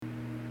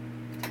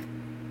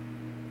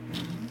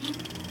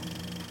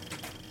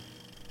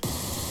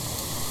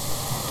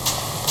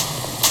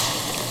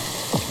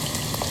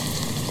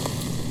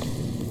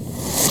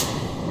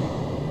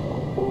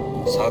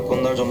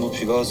사건 날 전부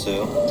비가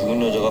왔어요.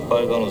 죽은 여자가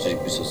빨간 옷을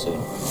입고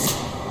있었어요.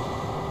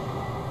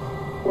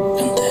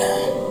 근데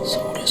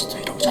서울에서도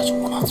이런 거 자주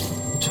보나?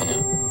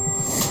 전혀.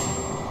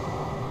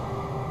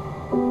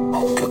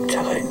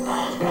 목격자가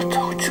있나?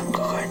 그렇다고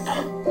증거가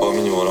있나?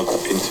 범인이 워낙 다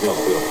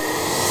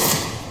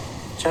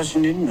빈틈이었고요.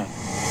 자신 있나?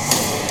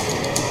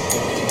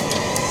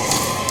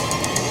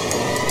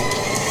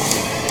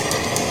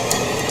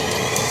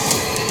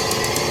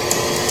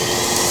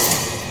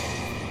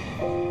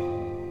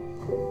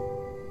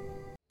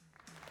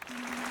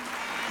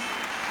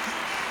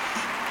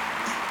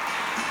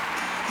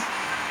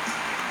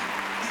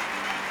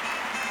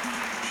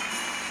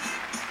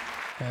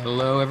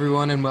 Hello,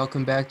 everyone, and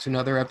welcome back to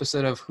another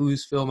episode of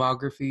Whose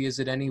Filmography Is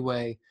It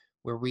Anyway,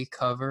 where we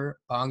cover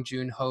Bong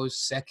Joon-ho's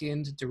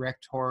second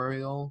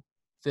directorial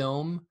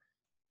film,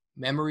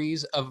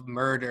 Memories of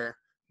Murder.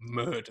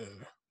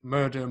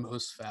 Murder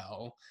most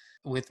foul.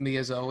 With me,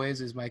 as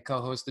always, is my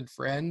co-hosted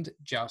friend,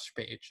 Josh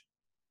Page.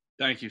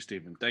 Thank you,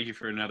 Stephen. Thank you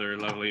for another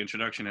lovely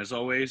introduction, as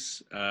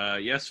always.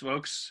 Yes,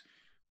 folks,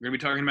 we're going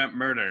to be talking about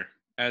murder.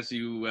 As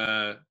you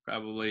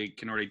probably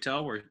can already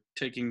tell, we're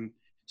taking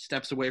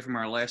steps away from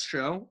our last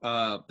show,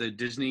 the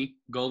Disney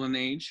Golden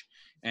Age,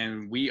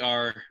 and we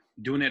are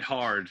doing it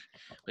hard,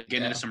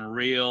 getting into some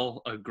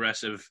real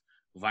aggressive,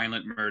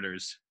 violent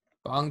murders.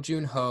 Bong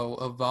Joon-ho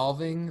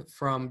evolving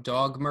from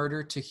dog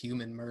murder to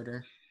human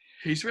murder.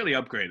 He's really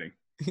upgrading.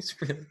 He's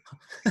really...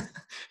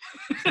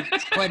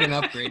 It's quite an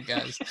upgrade,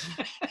 guys.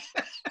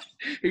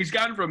 He's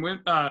gone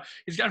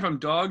from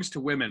dogs to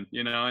women,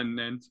 you know,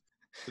 and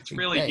it's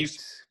really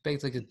he's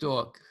baked like a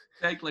dog.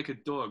 Begged like a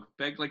dog,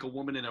 begged like a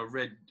woman in a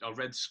red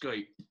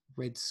skirt.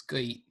 Red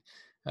skirt.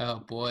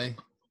 Oh boy.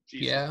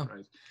 Jesus yeah.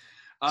 Christ.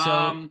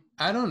 So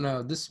I don't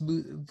know.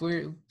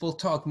 We'll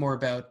talk more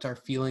about our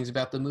feelings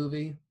about the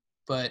movie,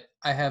 but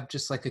I have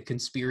just like a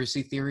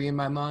conspiracy theory in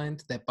my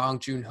mind that Bong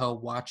Joon-ho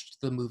watched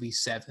the movie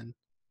Seven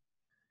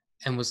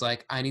and was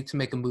like, I need to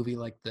make a movie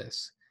like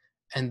this.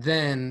 And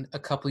then a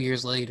couple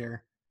years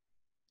later,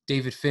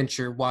 David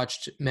Fincher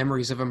watched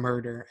Memories of a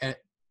Murder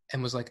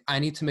and was like, I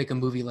need to make a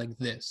movie like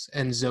this.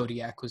 And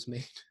Zodiac was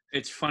made.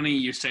 It's funny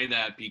you say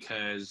that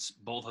because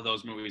both of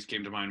those movies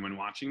came to mind when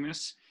watching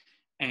this.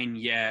 And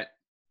yet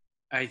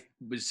I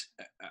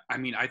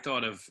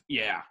thought of,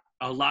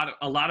 a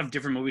lot of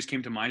different movies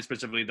came to mind,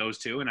 specifically those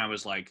two. And I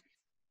was like,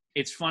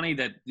 it's funny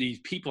that these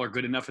people are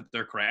good enough at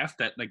their craft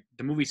that like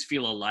the movies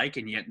feel alike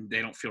and yet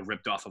they don't feel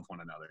ripped off of one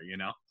another, you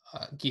know?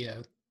 Yeah,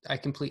 I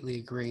completely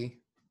agree.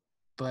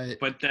 But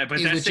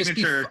that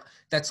signature,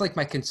 that's like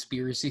my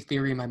conspiracy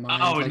theory in my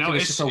mind. Oh, like, no, it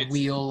was just a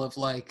wheel of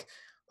like,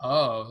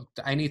 oh,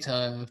 I need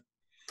to,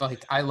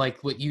 like, I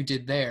like what you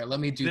did there. Let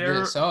me do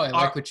this. Oh, I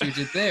like what you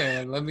did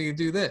there. Let me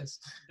do this.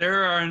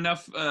 There's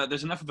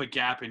enough of a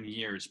gap in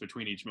years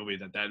between each movie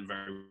that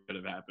very could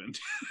have happened.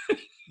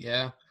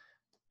 Yeah.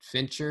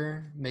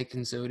 Fincher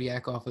making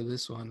Zodiac off of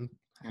this one.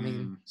 I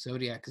mean,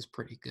 Zodiac is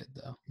pretty good,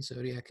 though.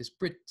 Zodiac is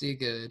pretty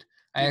good.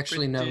 I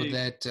actually know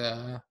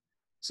that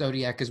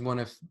Zodiac is one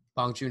of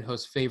Bong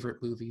Joon-ho's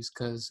favorite movies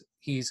because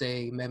he's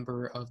a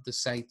member of the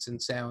Sights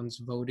and Sounds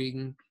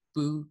voting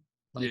booth.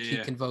 He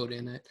can vote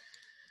in it.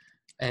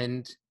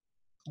 And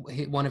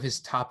one of his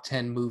top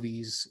 10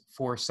 movies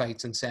for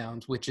Sights and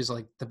Sounds, which is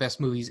like the best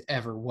movies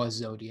ever, was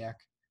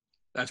Zodiac.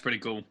 That's pretty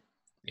cool.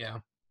 Yeah.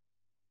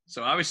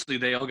 So obviously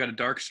they all got a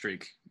dark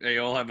streak. They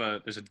all have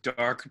there's a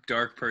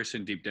dark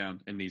person deep down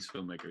in these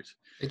filmmakers.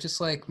 They just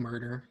like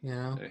murder, you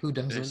know? Who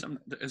doesn't?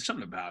 There's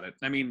something about it.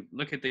 I mean,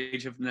 look at the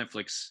age of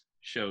Netflix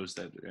shows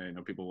that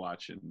people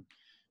watch, and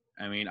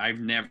I mean, I've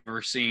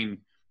never seen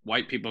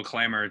white people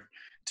clamor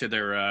to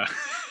their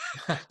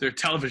their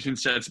television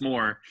sets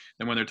more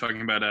than when they're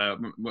talking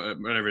about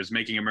whatever is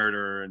Making a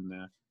Murderer and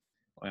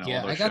all those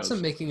I got shows.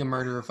 some Making a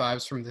Murderer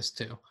vibes from this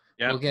too.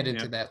 We'll get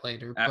into that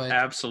later. But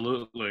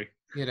absolutely.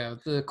 You know,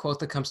 the quote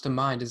that comes to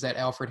mind is that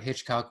Alfred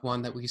Hitchcock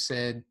one that we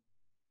said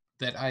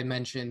that I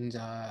mentioned,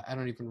 I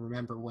don't even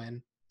remember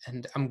when,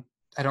 and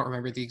I don't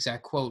remember the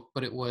exact quote,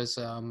 but it was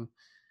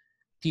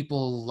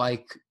people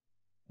like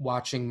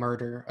watching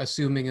murder,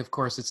 assuming, of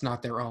course, it's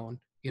not their own.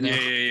 You know?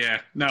 Yeah.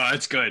 No,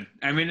 it's good.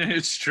 I mean,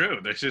 it's true.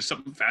 There's just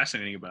something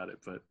fascinating about it,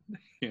 but,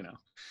 you know.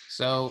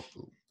 So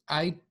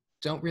I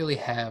don't really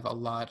have a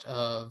lot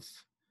of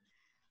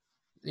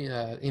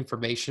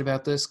information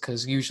about this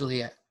because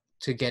usually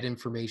to get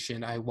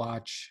information, I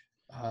watch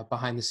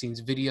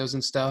behind-the-scenes videos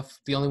and stuff.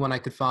 The only one I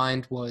could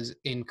find was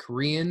in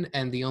Korean,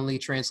 and the only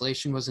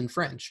translation was in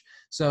French.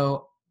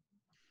 So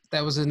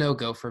that was a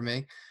no-go for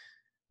me.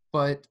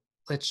 But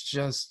let's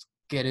just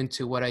get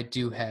into what I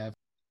do have.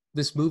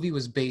 This movie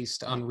was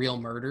based on real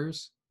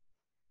murders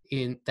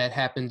that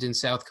happened in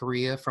South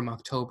Korea from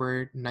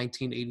October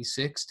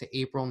 1986 to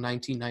April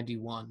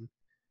 1991.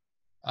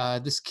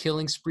 This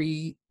killing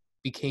spree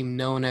became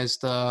known as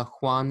the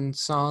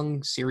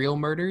Hwansong serial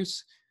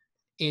murders.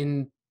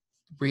 In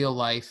real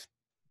life,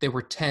 there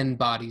were 10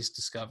 bodies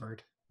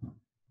discovered.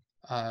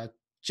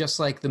 Just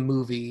like the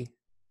movie,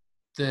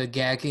 the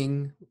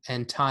gagging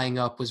and tying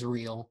up was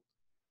real.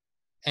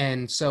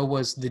 And so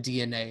was the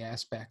DNA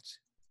aspect.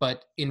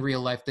 but in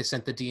real life, they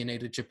sent the DNA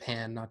to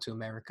Japan, not to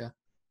America.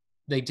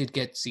 They did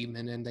get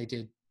semen, and they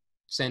did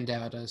send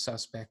out a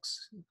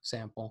suspect's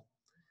sample.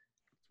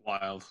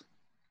 Wild.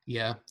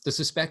 Yeah. The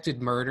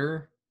suspected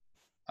murderer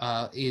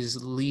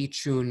is Lee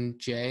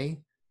Chun-jae.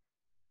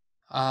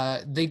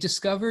 They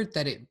discovered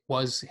that it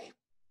was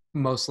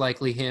most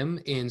likely him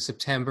in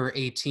September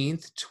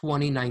 18th,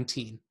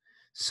 2019.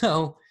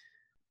 So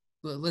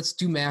let's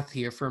do math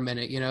here for a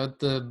minute. You know,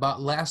 the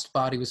last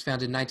body was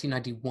found in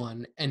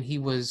 1991, and he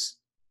was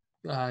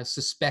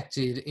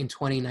suspected in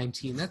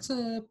 2019. That's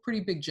a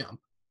pretty big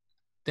jump.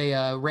 They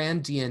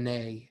ran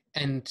DNA,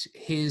 and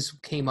his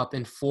came up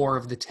in 4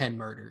 of the 10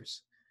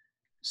 murders.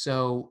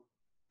 So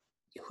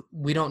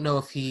we don't know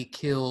if he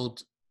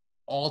killed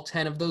all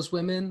 10 of those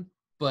women,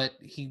 but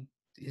he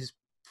is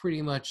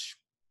pretty much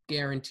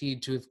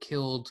guaranteed to have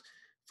killed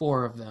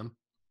 4 of them.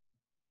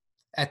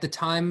 At the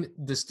time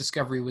this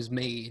discovery was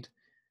made,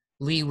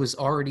 Lee was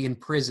already in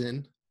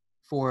prison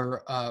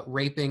for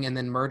raping and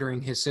then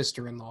murdering his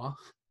sister-in-law.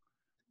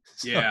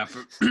 Yeah.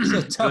 It's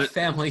a tough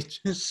family.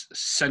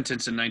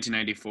 Sentence in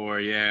 1994.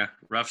 Yeah.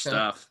 Rough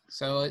stuff.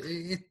 So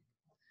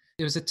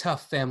it was a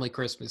tough family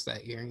Christmas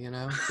that year, you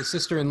know? The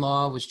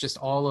sister-in-law was just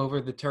all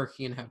over the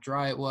turkey and how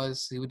dry it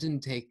was. He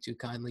didn't take too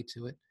kindly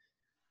to it.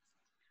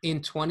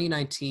 In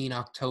 2019,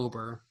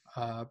 October,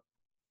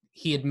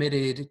 he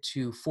admitted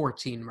to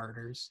 14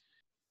 murders.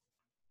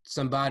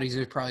 Some bodies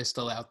are probably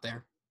still out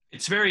there.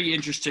 It's very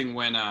interesting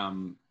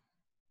when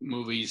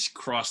movies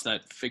cross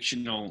that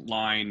fictional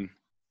line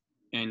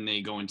and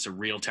they go into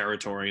real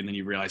territory, and then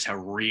you realize how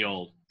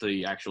real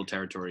the actual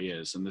territory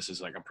is. And this is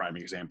like a prime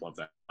example of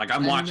that. Like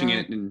I'm watching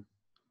it, and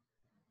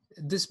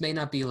this may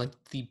not be like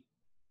the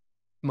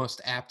most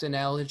apt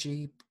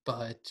analogy,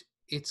 but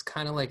it's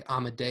kind of like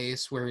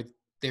Amadeus, where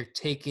they're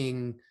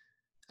taking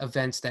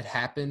events that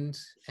happened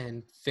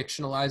and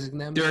fictionalizing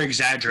them. They're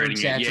exaggerating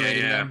it.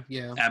 Yeah. them.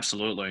 Yeah.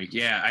 Absolutely.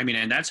 Yeah. I mean,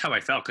 and that's how I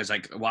felt. Cause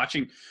like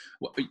watching,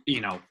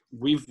 you know,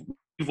 we've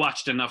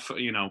watched enough,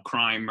 you know,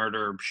 crime,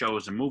 murder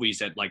shows and movies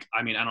that like,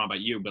 I mean, I don't know about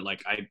you, but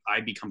like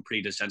I become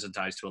pretty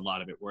desensitized to a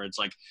lot of it, where it's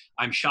like,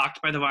 I'm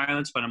shocked by the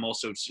violence, but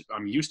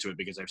I'm used to it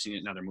because I've seen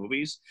it in other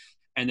movies.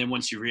 And then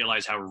once you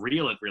realize how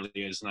real it really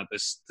is, and that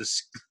this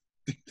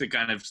the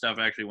kind of stuff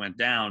actually went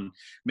down,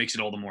 makes it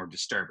all the more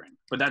disturbing.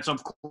 But that's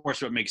of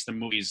course what makes the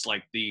movies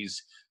like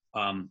these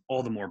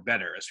all the more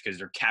better, is because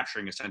they're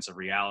capturing a sense of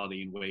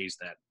reality in ways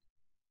that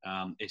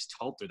is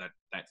told through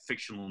that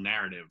fictional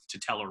narrative to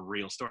tell a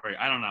real story.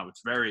 I don't know.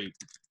 It's very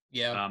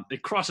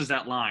it crosses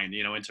that line,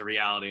 you know, into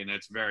reality, and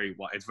it's very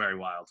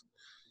wild.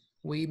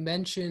 We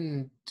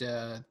mentioned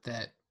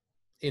that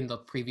in the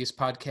previous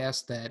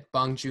podcast that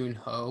Bong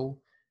Joon-ho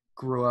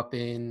grew up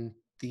in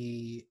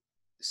the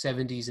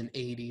 70s and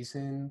 80s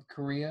in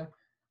Korea,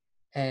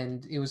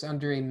 and it was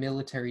under a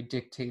military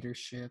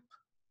dictatorship,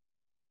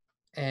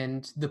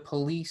 and the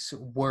police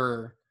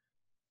were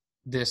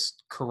this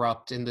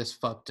corrupt and this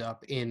fucked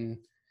up in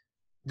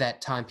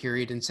that time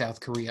period in South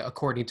Korea,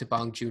 according to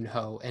Bong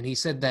Joon-ho. And he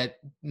said that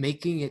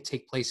making it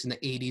take place in the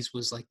 80s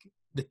was like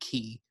the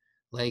key.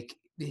 Like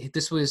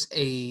this was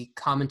a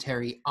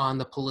commentary on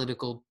the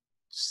political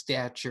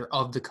stature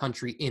of the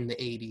country in the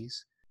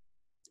 80s.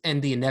 And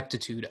the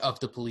ineptitude of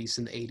the police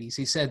in the 80s.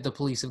 He said the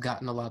police have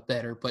gotten a lot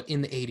better, but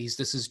in the 80s,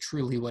 this is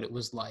truly what it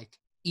was like.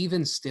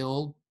 Even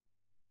still,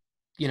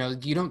 you know,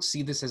 you don't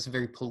see this as a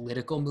very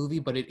political movie,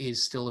 but it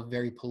is still a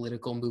very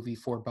political movie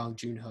for Bong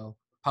Joon-ho.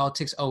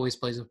 Politics always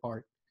plays a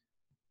part.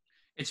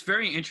 It's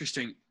very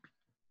interesting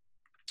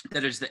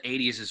that it's the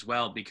 80s as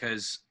well,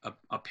 because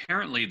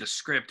apparently the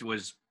script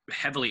was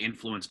heavily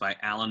influenced by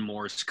Alan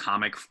Moore's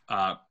comic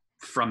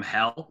From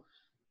Hell.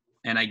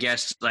 And I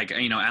guess, like,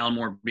 you know, Alan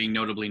Moore being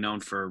notably known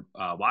for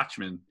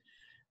Watchmen,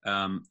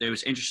 it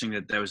was interesting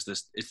that there was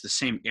this, it's the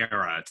same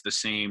era. It's the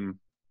same,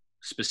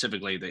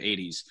 specifically the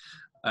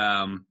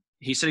 80s.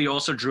 He said he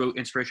also drew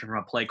inspiration from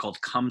a play called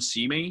Come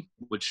See Me,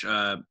 which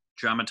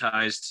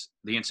dramatized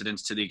the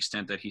incidents to the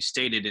extent that he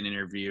stated in an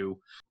interview,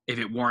 if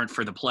it weren't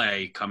for the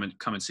play, Come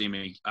and See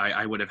Me,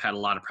 I would have had a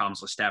lot of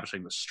problems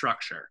establishing the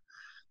structure.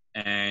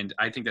 And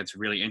I think that's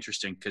really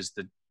interesting, because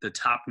the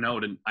top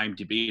note in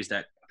IMDb is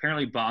that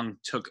apparently Bong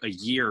took a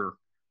year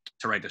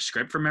to write the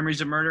script for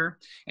Memories of Murder.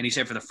 And he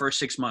said, for the first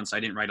 6 months, I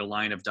didn't write a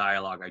line of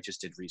dialogue. I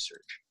just did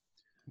research.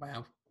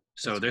 Wow.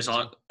 So there's a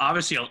lot,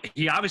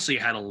 he obviously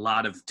had a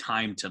lot of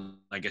time to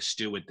like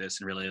stew with this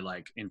and really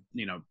like,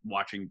 you know,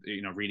 watching,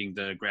 you know, reading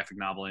the graphic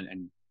novel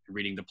and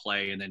reading the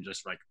play, and then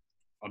just like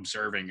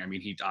observing. I mean,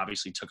 he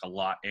obviously took a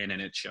lot in,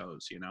 and it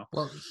shows, you know.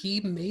 Well,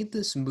 he made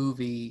this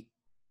movie.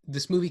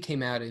 This movie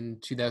came out in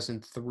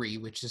 2003,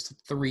 which is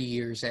 3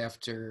 years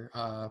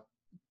after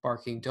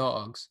Barking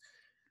Dogs.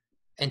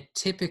 And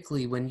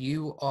typically when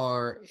you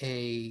are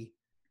a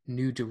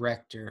new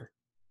director,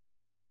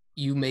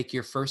 you make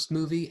your first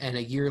movie, and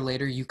a year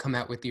later you come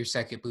out with your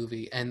second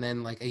movie, and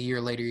then like a year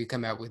later you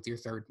come out with your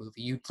third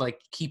movie. You like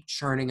keep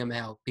churning them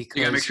out, because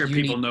you gotta make sure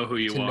people know who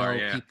you are.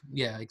 Yeah.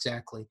 Yeah,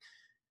 exactly.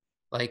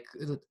 Like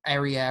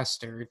Ari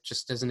Aster,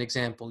 just as an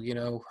example,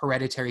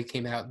 Hereditary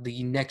came out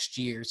the next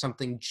year.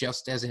 Something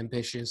just as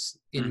ambitious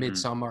in Mhm.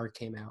 Midsommar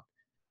came out.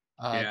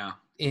 Yeah.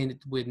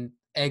 When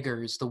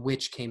Eggers, The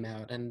Witch came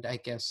out, and I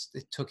guess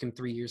it took him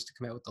 3 years to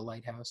come out with The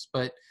Lighthouse.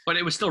 But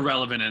it was still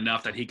relevant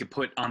enough that he could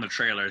put on the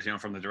trailers,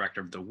 from the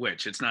director of The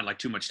Witch. It's not like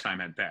too much time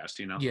had passed,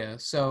 yeah,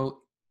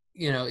 so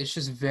it's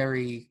just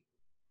very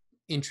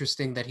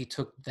interesting that he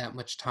took that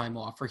much time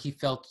off, or he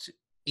felt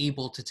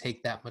able to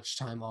take that much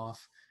time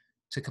off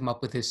to come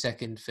up with his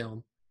second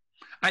film.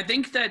 I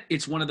think that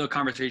it's one of the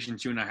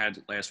conversations you and I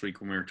had last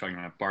week when we were talking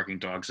about Barking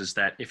Dogs, is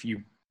that if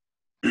you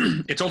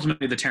it's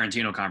ultimately the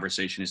Tarantino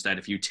conversation, is that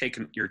if you take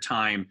your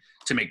time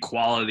to make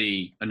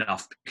quality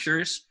enough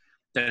pictures,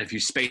 that if you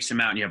space them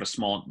out and you have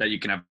you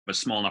can have a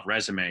small enough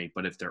resume,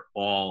 but if they're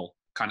all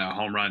kind of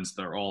home runs,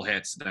 they're all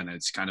hits, then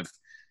it's kind of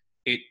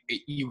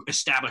you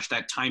establish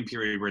that time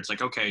period where it's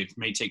like, okay, it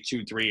may take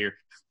 2, 3,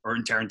 or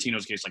in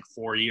Tarantino's case, like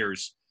 4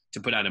 years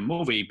to put out a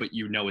movie, but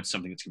it's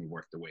something that's going to be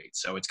worth the wait.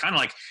 So it's kind of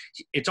like,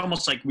 it's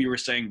almost like we were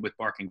saying with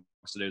Barking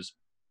Dogs, it is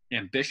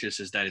ambitious,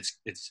 is that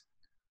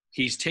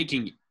he's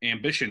taking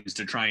ambitions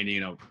to try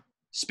and,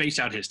 space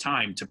out his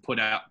time to put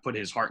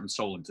his heart and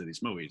soul into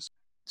these movies.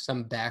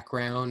 Some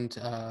background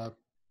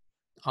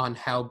on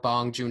how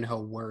Bong Joon-ho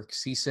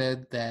works. He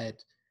said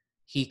that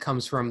he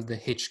comes from the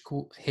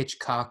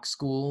Hitchcock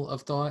school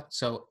of thought.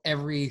 So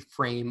every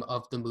frame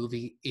of the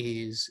movie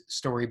is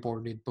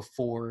storyboarded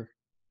before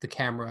the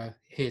camera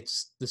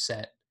hits the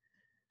set.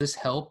 This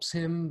helps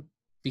him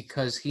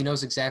because he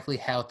knows exactly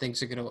how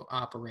things are going to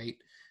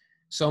operate.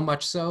 So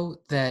much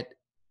so that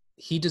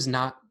he does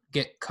not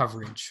get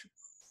coverage,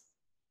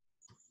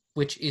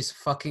 which is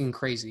fucking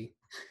crazy.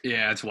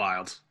 Yeah, it's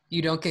wild.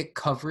 You don't get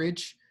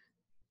coverage,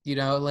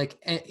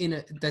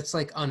 that's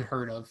like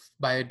unheard of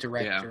by a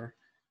director.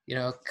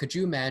 Yeah. Could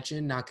you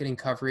imagine not getting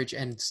coverage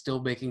and still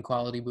making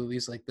quality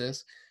movies like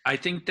this? I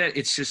think that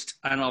it's just,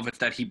 I don't know if it's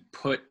that he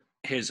put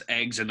his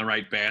eggs in the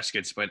right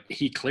baskets, but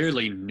he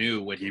clearly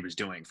knew what he was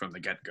doing from the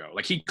get-go.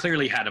 Like, he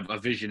clearly had a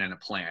vision and a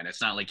plan.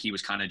 It's not like he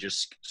was kind of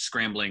just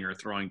scrambling or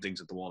throwing things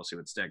at the wall to see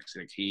what sticks.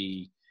 Like,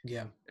 he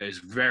is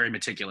very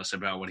meticulous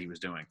about what he was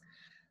doing.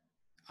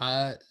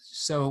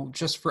 So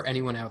just for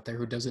anyone out there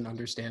who doesn't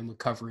understand what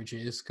coverage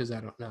is, because I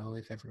don't know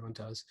if everyone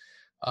does,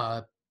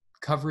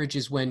 coverage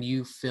is when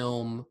you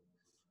film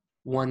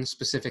one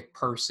specific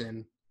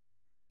person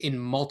in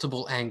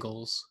multiple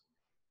angles,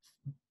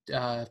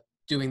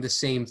 doing the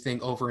same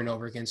thing over and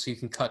over again, so you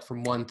can cut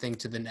from one thing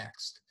to the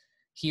next.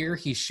 Here,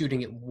 he's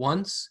shooting it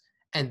once,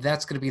 and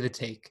that's going to be the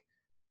take.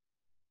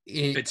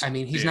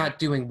 He's not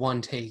doing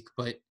one take,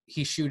 but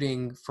he's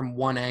shooting from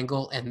one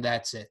angle, and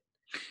that's it.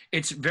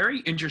 It's very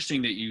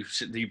interesting that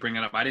you bring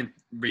it up. I didn't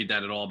read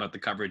that at all about the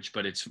coverage,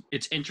 but it's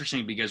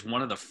interesting because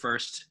one of the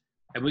first,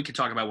 and we could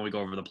talk about when we go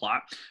over the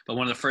plot, but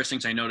one of the first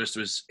things I noticed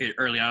was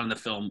early on in the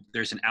film,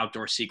 there's an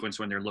outdoor sequence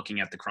when they're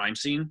looking at the crime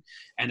scene,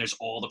 and there's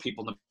all the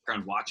people in the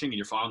background watching, and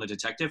you're following the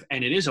detective,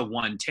 and it is a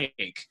one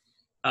take.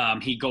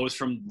 He goes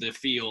from the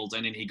field,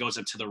 and then he goes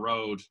up to the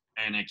road,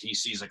 and he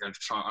sees like a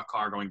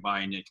car going by,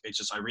 and it's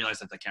just, I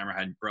realized that the camera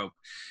hadn't broke.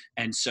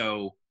 And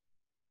so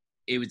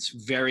it was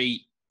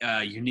very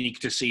unique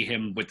to see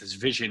him with this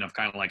vision of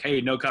kind of like, hey,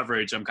 no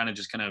coverage. I'm kind of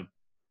just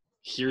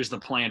here's the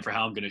plan for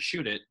how I'm going to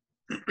shoot it.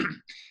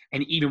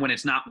 And even when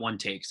it's not one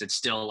takes, it's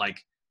still like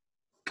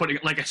putting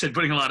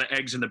a lot of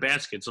eggs in the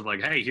baskets of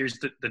like, hey, here's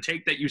the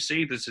take that you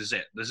see. This is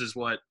it. This is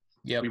what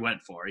we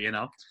went for,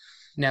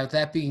 Now,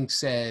 that being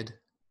said,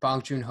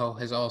 Bong Joon-ho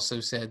has also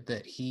said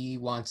that he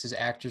wants his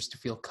actors to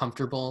feel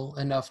comfortable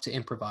enough to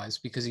improvise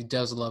because he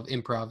does love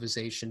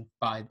improvisation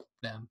by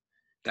them.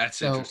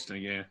 That's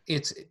interesting, yeah.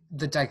 It's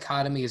the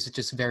dichotomy is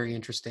just very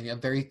interesting.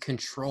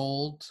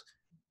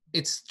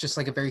 It's just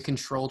like a very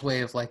controlled way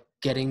of like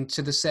getting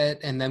to the set,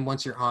 and then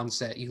once you're on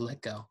set, you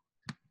let go.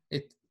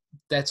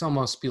 That's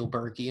almost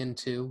Spielbergian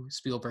too.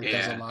 Spielberg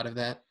does a lot of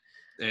that.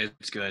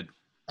 It's good.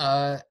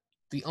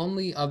 The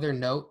only other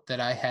note that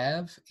I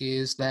have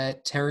is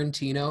that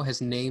Tarantino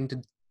has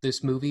named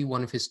this movie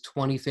one of his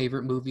 20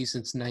 favorite movies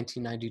since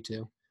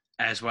 1992.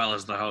 As well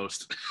as the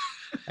host.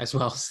 As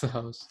well as the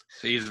host.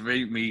 He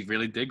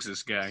really digs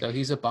this guy. So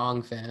he's a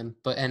Bong fan.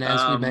 And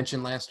as we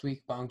mentioned last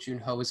week, Bong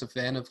Joon-ho is a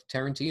fan of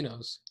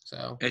Tarantino's.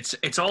 So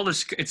it's all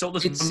this. It's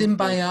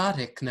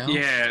symbiotic, no?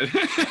 Yeah.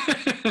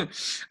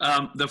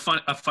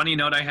 A funny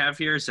note I have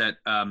here is that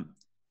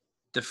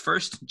the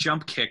first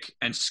jump kick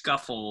and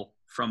scuffle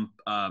from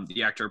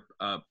the actor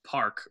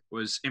Park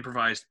was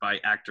improvised by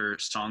actor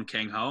Song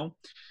Kang-ho.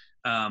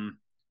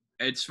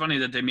 It's funny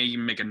that they may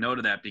even make a note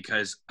of that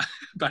because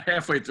about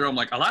halfway through, I'm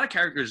like, a lot of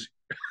characters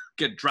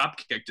get drop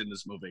kicked in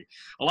this movie.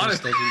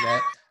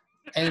 That.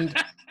 And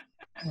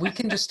we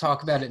can just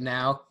talk about it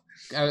now.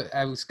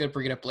 I was going to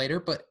bring it up later,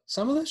 but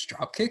some of those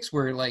drop kicks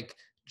were like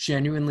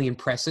genuinely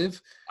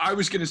impressive. I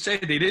was going to say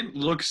they didn't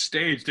look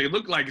staged. They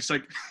looked like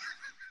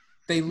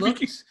they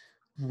looked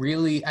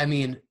really,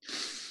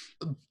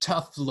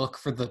 tough look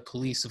for the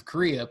police of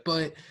Korea,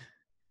 but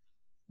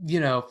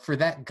for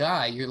that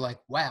guy, you're like,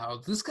 wow,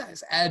 this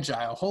guy's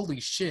agile. Holy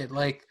shit.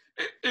 Like,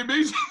 it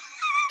makes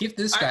Give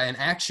this guy an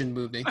action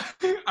movie.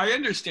 I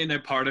understand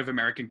that part of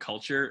American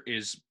culture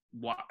is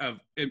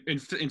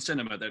in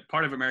cinema, that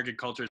part of American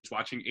culture is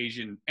watching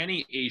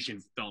any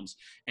Asian films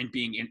and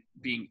being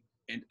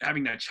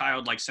having that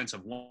childlike sense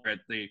of wonder at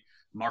the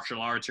martial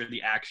arts or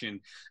the action.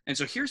 And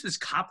so here's this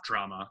cop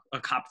drama, a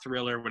cop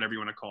thriller, whatever you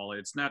want to call it.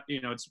 It's not,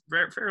 it's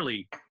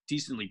fairly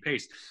decently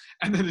paced.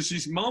 And then there's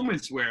these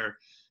moments where,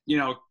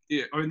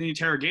 or in the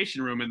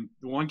interrogation room, and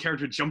the one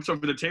character jumps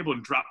over the table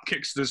and drop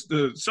kicks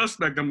the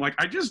suspect. I'm like,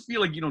 I just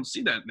feel like you don't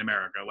see that in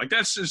America. Like,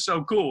 that's just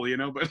so cool,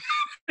 but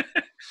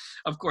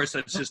of course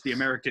that's just the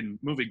American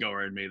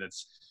moviegoer in me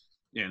that's,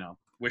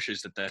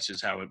 wishes that that's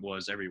just how it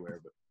was everywhere.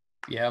 But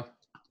yeah,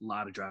 a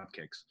lot of drop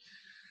kicks.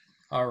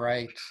 All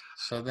right.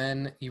 So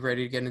then, you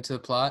ready to get into the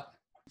plot?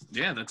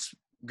 Yeah, that's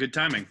good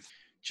timing.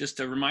 Just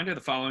a reminder,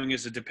 the following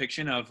is a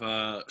depiction of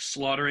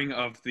slaughtering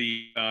of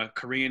the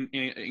Korean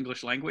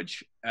English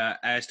language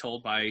as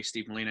told by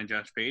Steve Molina and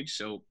Josh Page.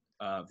 So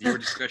viewer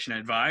discretion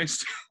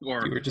advised.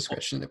 Or Viewer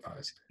discretion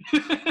advised.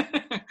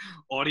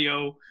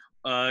 Audio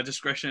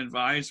discretion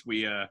advised.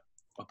 We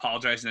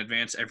apologize in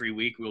advance. Every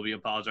week we'll be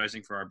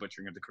apologizing for our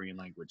butchering of the Korean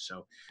language.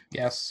 So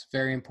yes,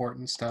 very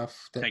important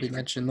stuff that we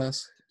mentioned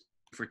this.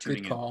 For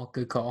tuning in.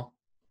 Good call.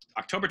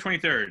 October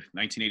 23rd,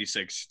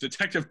 1986.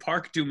 Detective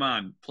Park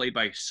Do-man, played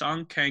by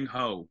Song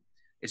Kang-ho,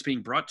 is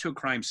being brought to a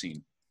crime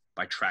scene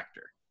by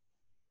tractor.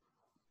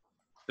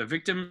 The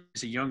victim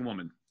is a young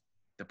woman.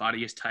 The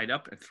body is tied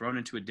up and thrown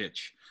into a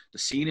ditch. The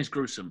scene is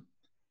gruesome,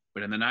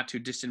 but in the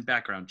not-too-distant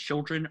background,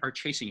 children are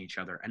chasing each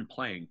other and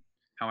playing.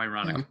 How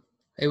ironic. Yeah.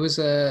 It was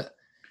a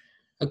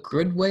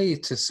good way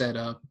to set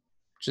up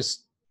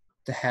just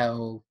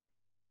how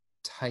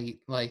tight,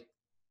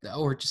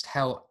 or just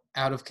how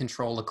out of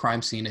control a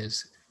crime scene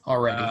is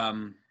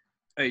already.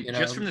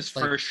 Just from this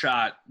first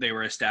shot, they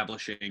were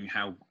establishing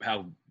how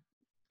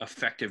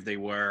effective they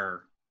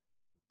were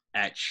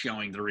at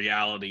showing the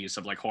realities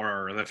of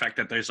horror. The fact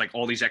that there's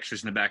all these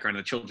extras in the background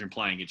of the children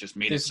playing, it just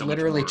made it so much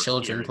more literally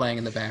children eerie. playing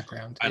in the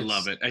background. I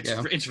love it.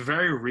 It's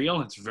very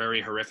real. It's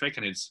very horrific,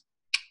 and it's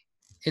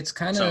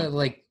kind of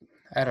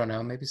I don't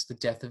know, maybe it's the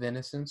death of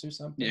innocence or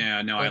something.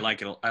 Yeah, no, I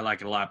like it. I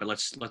like it a lot. But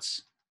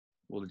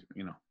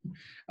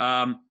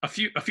a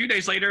few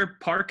days later,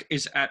 Park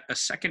is at a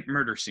second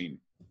murder scene.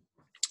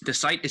 The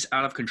site is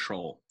out of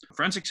control.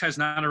 Forensics has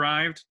not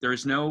arrived. There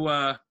is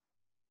no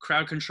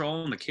crowd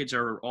control, and the kids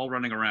are all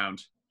running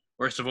around.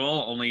 Worst of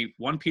all, only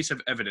one piece of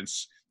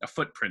evidence, a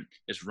footprint,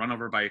 is run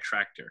over by a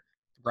tractor.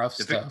 Rough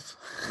stuff.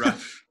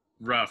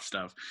 Rough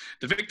stuff.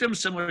 The victim,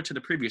 similar to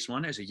the previous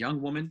one, is a young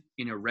woman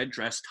in a red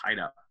dress tied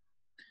up.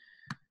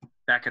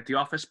 Back at the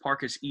office,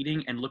 Park is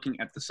eating and looking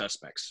at the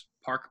suspects.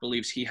 Park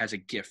believes he has a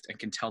gift and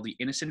can tell the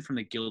innocent from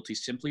the guilty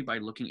simply by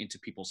looking into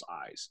people's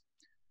eyes.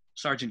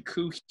 Sergeant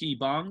Koo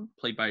Hee-bong,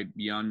 played by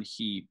Byun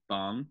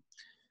Hee-bong,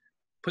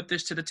 put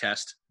this to the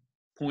test,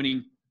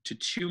 pointing to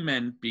two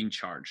men being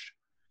charged.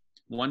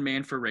 One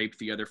man for rape,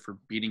 the other for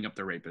beating up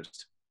the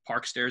rapist.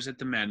 Park stares at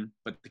the men,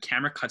 but the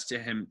camera cuts to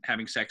him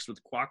having sex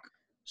with Kwak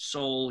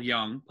Sol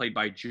Young, played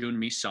by Jun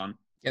Mi-sun.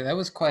 Yeah, that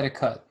was quite a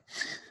cut.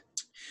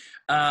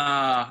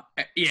 Yeah,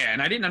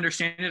 and I didn't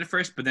understand it at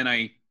first, but then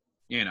I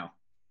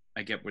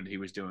get what he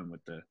was doing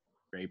with the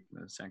rape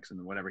and the sex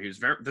and whatever.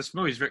 This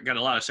movie's got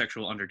a lot of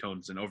sexual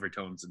undertones and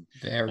overtones and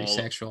very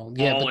sexual.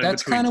 Yeah, but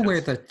that's kind of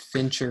where the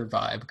Fincher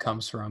vibe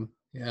comes from.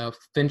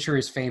 Fincher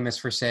is famous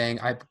for saying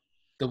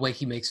the way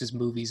he makes his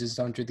movies is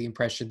under the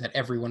impression that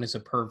everyone is a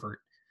pervert.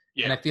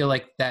 Yeah. And I feel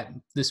like that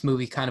this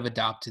movie kind of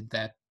adopted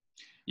that.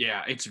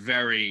 Yeah, it's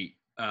very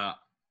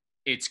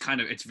it's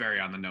very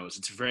on the nose.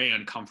 It's very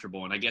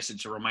uncomfortable, and I guess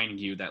it's reminding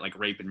you that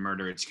rape and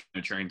murder, it's kind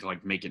of trying to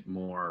make it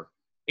more.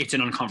 It's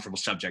an uncomfortable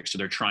subject, so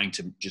they're trying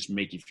to just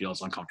make you feel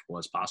as uncomfortable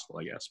as possible,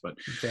 I guess. But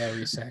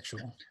very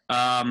sexual.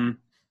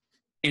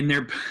 In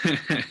their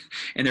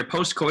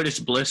post-coitus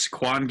bliss,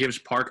 Kwan gives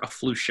Park a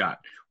flu shot.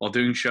 While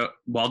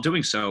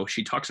doing so,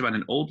 she talks about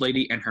an old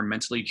lady and her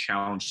mentally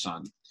challenged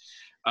son.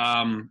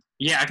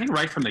 I think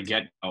right from the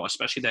get-go,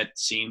 especially that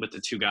scene with the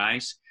two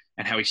guys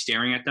and how he's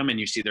staring at them and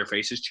you see their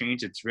faces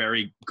change, it's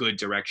very good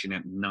direction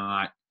at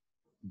not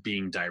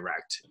being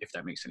direct, if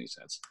that makes any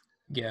sense.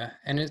 Yeah,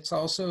 and it's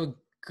also a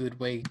good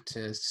way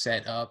to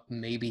set up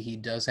maybe he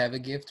does have a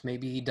gift,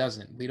 maybe he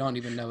doesn't. We don't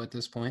even know at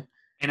this point.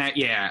 And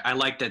I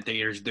like that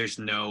there's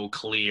no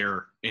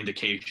clear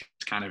indication.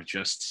 It's kind of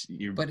just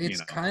you. But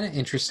it's kind of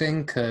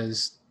interesting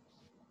because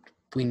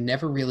we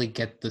never really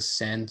get the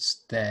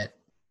sense that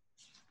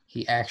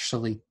he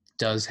actually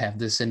does have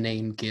this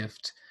inane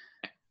gift.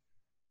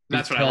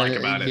 That's what I like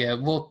about it. Yeah,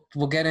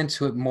 we'll get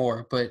into it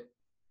more, but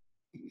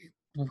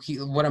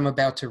what I'm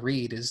about to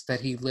read is that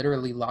he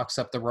literally locks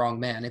up the wrong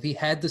man. If he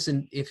had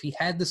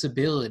this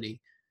ability,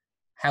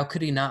 how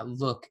could he not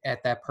look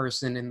at that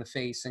person in the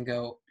face and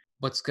go,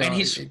 "What's going on?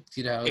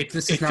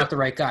 This is not the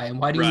right guy, and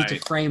why do you need to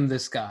frame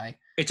this guy?"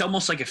 It's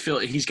almost like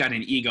he's got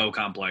an ego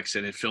complex,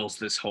 and it fills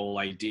this whole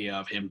idea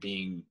of him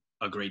being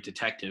a great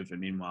detective. And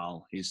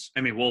meanwhile,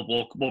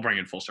 we'll bring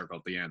it full circle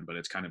at the end, but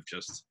it's kind of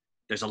just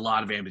there's a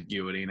lot of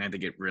ambiguity, and I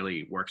think it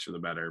really works for the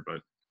better.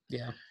 But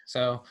yeah,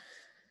 so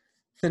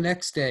The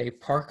next day,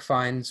 Park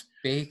finds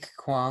Baek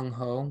Kwang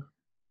Ho,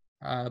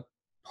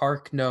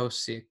 Park No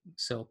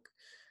Silk,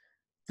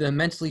 the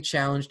mentally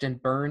challenged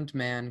and burned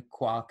man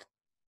Kwok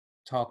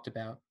talked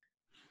about.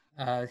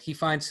 He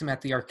finds him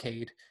at the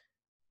arcade.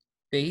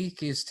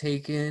 Baek is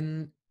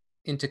taken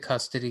into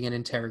custody and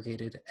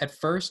interrogated. At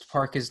first,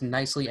 Park is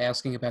nicely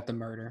asking about the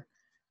murder.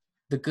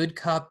 The good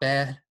cop,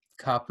 bad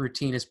cop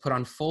routine is put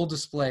on full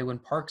display when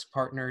Park's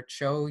partner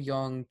Cho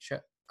Young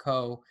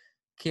Ko,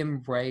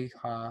 Kim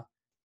Rae-ha,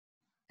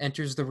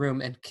 enters the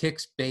room and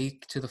kicks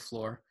Baek to the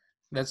floor.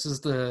 This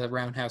is the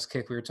roundhouse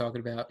kick we were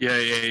talking about.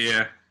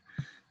 Yeah.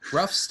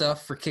 Rough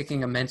stuff for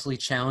kicking a mentally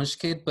challenged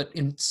kid, but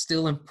in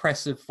still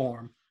impressive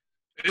form.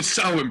 It's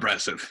so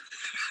impressive.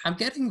 I'm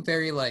getting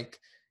very, like,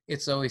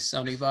 It's Always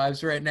Sunny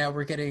vibes right now.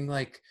 We're getting,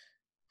 like,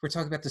 we're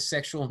talking about the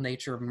sexual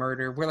nature of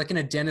murder. We're, like, in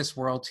a Dennis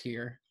world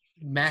here.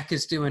 Mac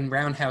is doing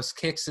roundhouse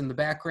kicks in the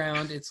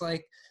background. It's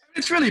like...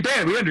 It's really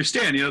bad. We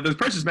understand, the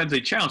person's mentally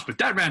challenged, but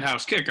that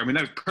roundhouse kick, I mean,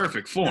 that's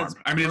perfect form.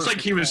 It's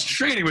like he was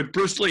training with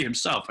Bruce Lee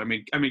himself. I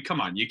mean,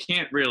 come on. You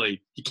can't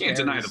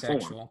deny the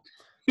form.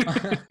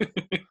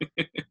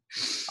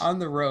 On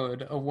the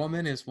road, a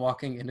woman is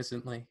walking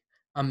innocently.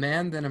 A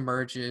man then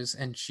emerges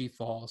and she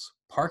falls.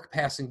 Park,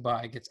 passing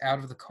by, gets out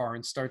of the car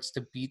and starts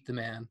to beat the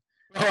man.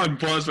 Oh, and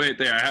pause right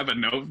there. I have a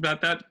note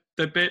about that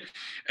bit.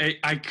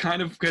 I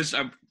kind of, because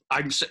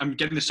I'm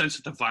getting the sense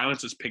that the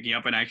violence is picking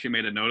up, and I actually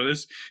made a note of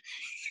this.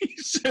 He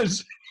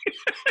says,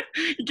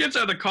 he gets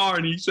out of the car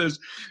and he says,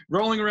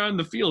 rolling around in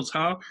the fields,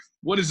 huh?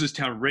 What is this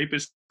town,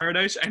 rapist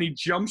paradise? And he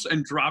jumps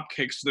and drop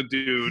kicks the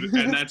dude.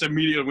 And that's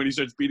immediately when he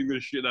starts beating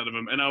the shit out of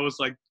him. And I was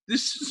like,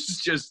 this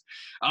is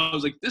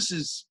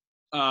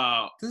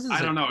I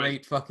don't know.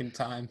 Great fucking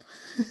time.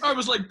 I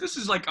was like, this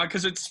is like,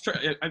 because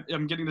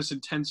I'm getting this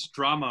intense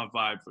drama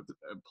vibe,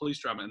 police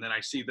drama, and then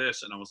I see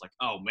this, and I was like,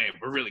 oh man,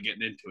 we're really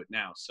getting into it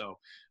now. So,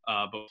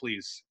 but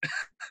please,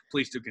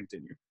 please do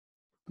continue.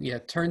 Yeah,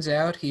 turns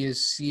out he is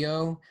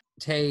Seo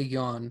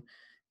Tae-yeon,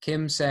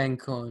 Kim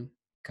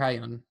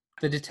Sang-kayon,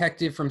 the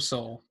detective from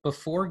Seoul.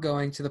 Before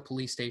going to the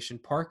police station,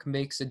 Park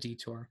makes a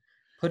detour,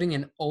 putting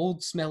an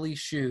old smelly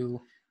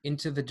shoe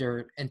into the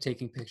dirt and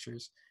taking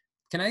pictures.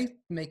 Can I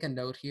make a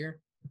note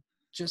here?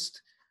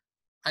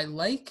 I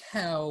like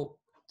how,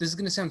 this is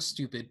going to sound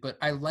stupid, but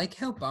I like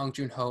how Bong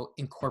Joon-ho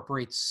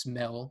incorporates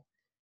smell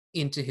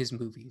into his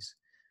movies.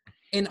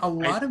 In a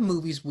lot of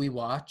movies we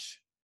watch,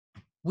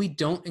 we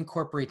don't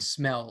incorporate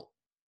smell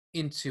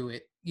into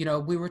it.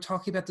 We were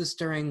talking about this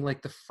during,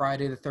 like, the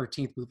Friday the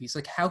 13th movies.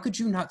 Like, how could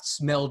you not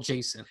smell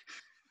Jason?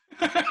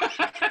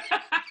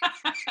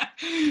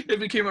 It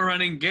became a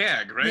running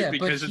gag, right? Yeah,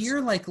 because here,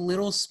 like,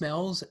 little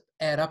smells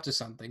add up to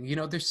something.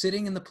 They're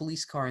sitting in the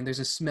police car and there's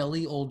a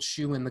smelly old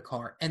shoe in the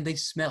car and they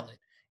smell it.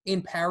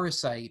 In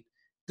Parasite,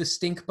 the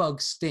stink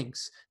bug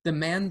stinks. The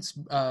man's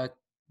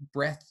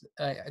breath,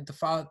 the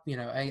father,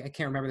 I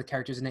can't remember the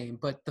character's name,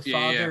 but the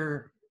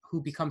father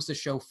who becomes the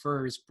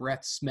chauffeur's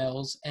breath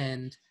smells,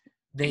 and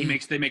they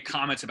make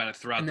comments about it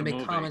throughout the movie. And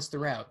they make comments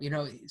throughout.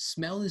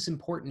 Smell is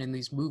important in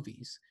these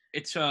movies.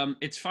 It's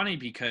funny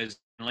because,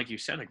 like you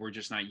said, like, we're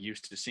just not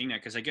used to seeing that,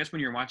 because I guess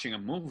when you're watching a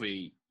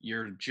movie,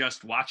 you're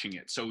just watching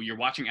it. So you're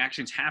watching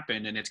actions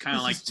happen, and it's kind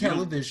of like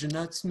television,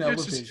 not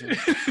smell-o-vision.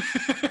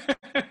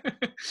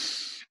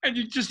 And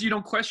you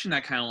don't question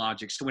that kind of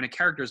logic. So when a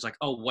character is like,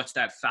 oh, what's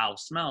that foul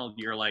smell?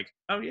 You're like,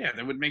 oh yeah,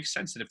 that would make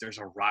sense that if there's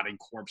a rotting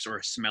corpse or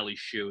a smelly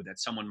shoe that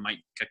someone might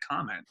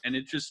comment. And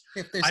it just,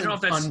 if there's an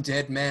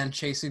undead man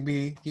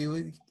chasing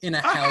you in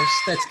a house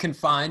that's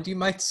confined, you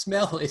might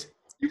smell it.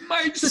 You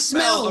might the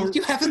smell.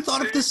 You haven't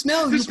thought of the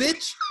smell, you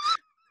bitch.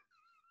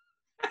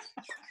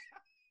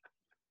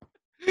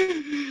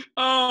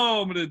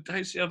 Oh, I'm gonna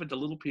dice you up into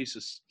little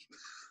pieces.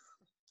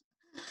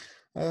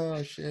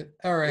 Oh shit!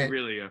 All right.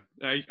 Really,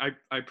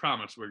 I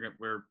promise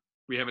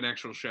we have an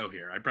actual show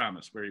here. I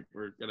promise we're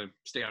gonna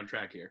stay on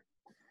track here.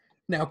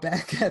 Now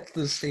back at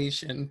the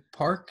station,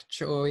 Park,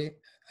 Choi,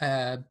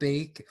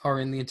 Baek are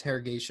in the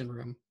interrogation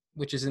room,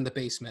 which is in the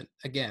basement.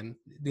 Again,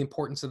 the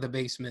importance of the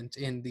basement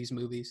in these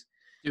movies.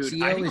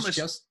 Dude, I think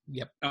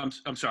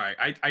I'm sorry.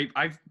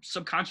 I've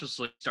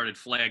subconsciously started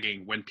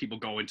flagging when people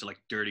go into, like,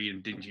 dirty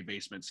and dingy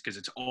basements, because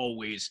it's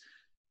always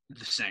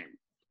the same.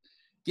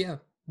 Yeah.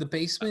 The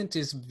basement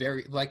is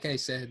very, like I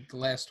said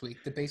last week,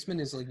 the basement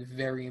is, like,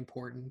 very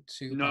important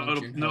to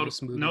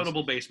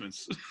notable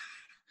basements.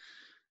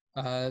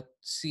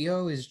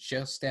 Seo is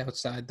just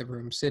outside the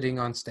room, sitting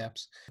on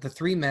steps. The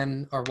three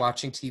men are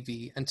watching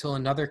TV until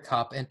another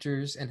cop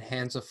enters and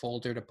hands a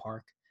folder to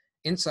Park.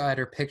 Inside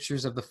are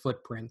pictures of the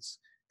footprints.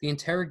 The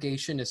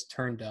interrogation is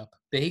turned up.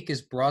 Baek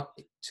is brought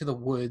to the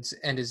woods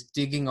and is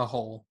digging a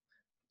hole.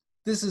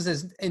 This is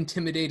as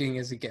intimidating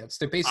as it gets.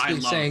 They're basically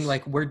saying,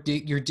 like,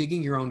 you're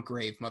digging your own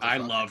grave, motherfucker. I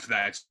loved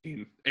that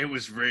scene. It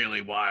was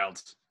really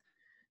wild.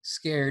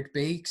 Scared,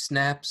 Baek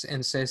snaps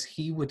and says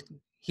he would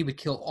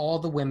kill all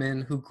the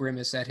women who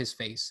grimace at his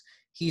face.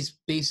 He's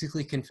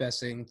basically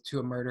confessing to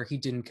a murder he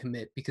didn't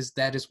commit, because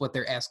that is what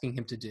they're asking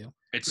him to do.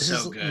 This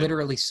is good.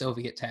 Literally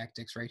Soviet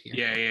tactics right here.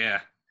 Yeah.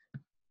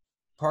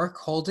 Park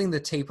holding the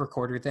tape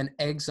recorder, then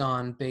eggs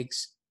on Bake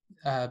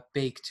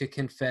to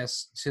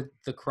confess to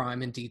the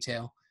crime in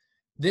detail.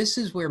 This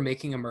is where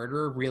Making a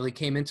Murderer really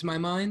came into my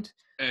mind,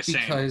 Same.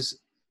 because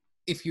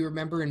if you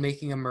remember in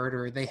Making a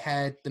Murderer, they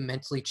had the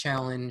mentally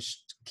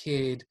challenged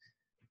kid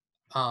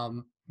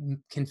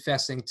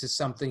confessing to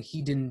something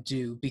he didn't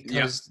do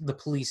because the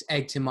police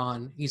egged him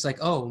on. He's like,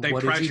 "Oh, They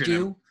what did you pressured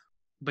do?" him.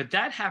 But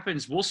that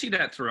happens. We'll see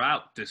that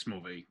throughout this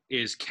movie.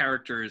 Is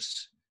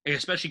characters, it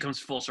especially comes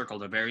full circle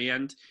at the very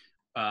end.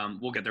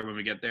 We'll get there when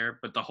we get there.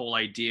 But the whole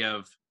idea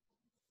of,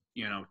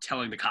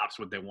 telling the cops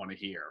what they want to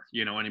hear.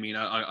 You know what I mean?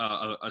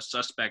 A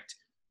suspect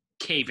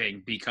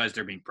caving because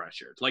they're being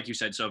pressured. Like you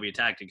said, Soviet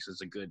tactics is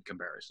a good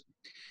comparison.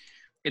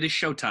 It is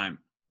showtime.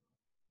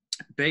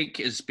 Bake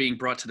is being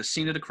brought to the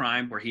scene of the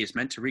crime where he is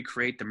meant to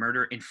recreate the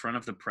murder in front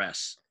of the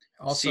press.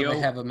 Also, they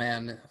have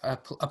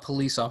a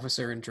police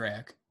officer in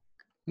drag,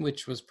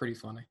 which was pretty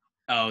funny.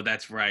 Oh,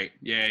 that's right.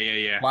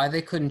 Yeah. Why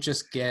they couldn't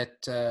just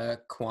get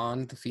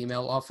Kwan, the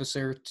female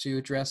officer,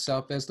 to dress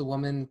up as the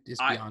woman is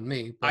beyond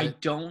me. But I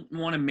don't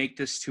want to make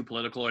this too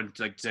political and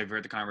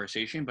divert the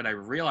conversation, but I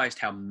realized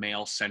how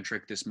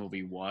male-centric this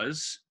movie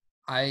was.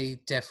 I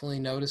definitely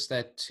noticed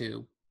that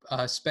too,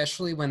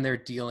 especially when they're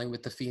dealing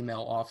with the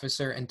female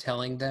officer and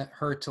telling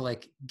her to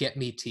get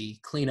me tea,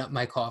 clean up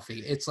my coffee.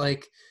 It's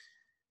like,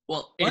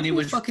 well, why and don't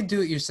you fucking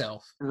do it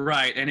yourself?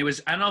 Right, and it was.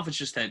 I don't know if it's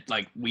just that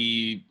I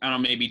don't know,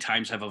 maybe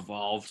times have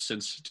evolved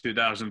since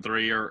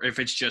 2003, or if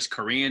it's just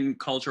Korean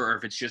culture, or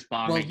if it's just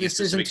bombing. Well, this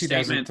isn't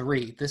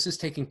 2003. This is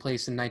taking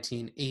place in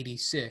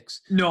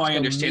 1986. No, I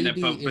understand that,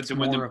 but it's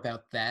more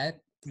about that.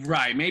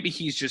 Right, maybe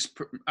he's just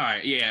all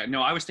right. Yeah,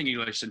 no, I was thinking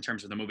just in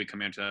terms of the movie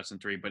coming out in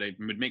 2003, but it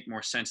would make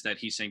more sense that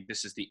he's saying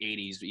this is the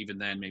 80s. Even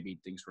then, maybe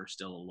things were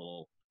still a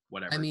little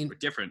whatever. I mean,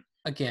 different.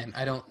 Again,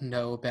 I don't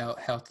know about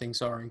how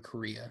things are in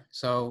Korea,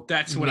 so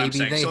that's what I'm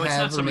saying. Maybe so they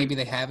have, or maybe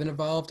they haven't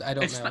evolved. I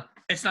don't know.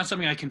 It's not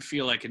something I can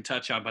feel I can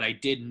touch on, but I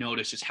did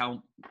notice just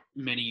how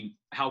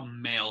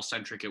male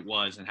centric it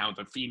was, and how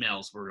the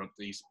females were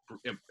these.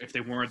 If they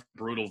weren't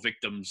brutal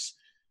victims,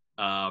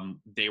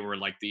 they were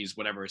like these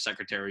whatever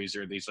secretaries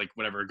or these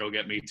whatever go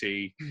get me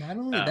tea. Not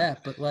only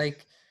that, but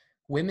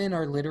women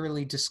are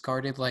literally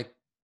discarded like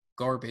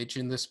garbage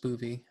in this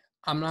movie.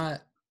 I'm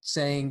not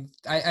saying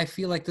I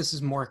feel like this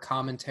is more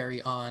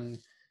commentary on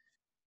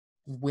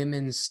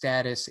women's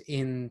status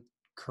in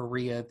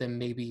Korea than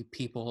maybe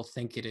people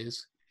think it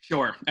is.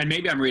 Sure, and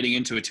maybe I'm reading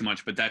into it too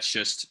much, but that's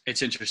just,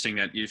 it's interesting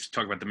that you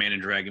talk about the man in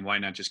drag and why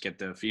not just get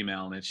the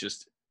female, and it's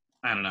just,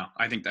 I don't know.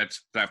 I think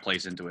that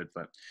plays into it,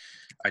 but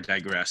I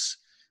digress.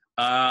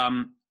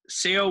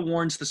 Seo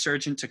warns the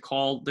surgeon to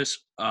call this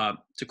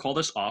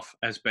off,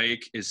 as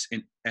Baek is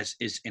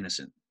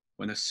innocent.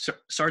 When the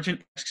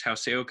sergeant asks how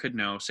Seo could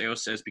know, Seo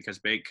says because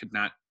Baek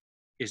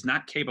is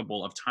not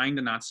capable of tying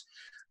the knots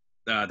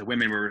the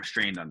women were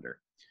restrained under.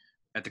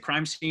 At the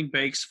crime scene,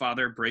 Baek's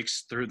father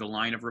breaks through the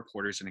line of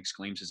reporters and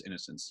exclaims his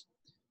innocence.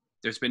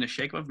 There's been a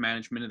shakeup of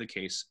management of the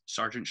case.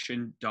 Sergeant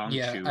Shin Dong-chu.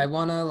 Yeah,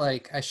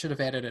 I should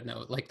have added a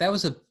note. That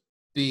was a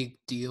big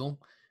deal.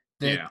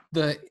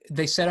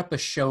 They set up a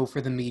show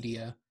for the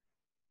media,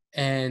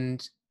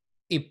 and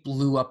it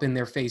blew up in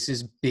their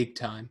faces big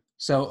time.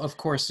 So, of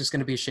course, there's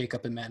going to be a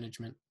shakeup in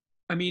management.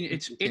 I mean,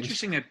 it's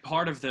interesting that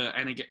part of the,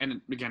 and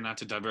again, not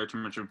to divert too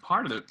much, but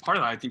part of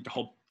that, I think the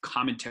whole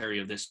commentary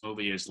of this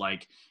movie is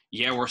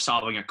we're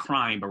solving a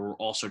crime, but we're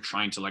also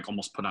trying to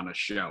almost put on a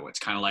show. It's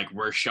kind of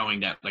we're showing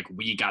that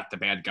we got the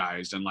bad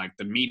guys, and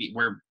the media,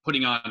 we're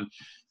putting on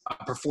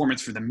a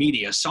performance for the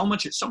media. So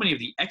many of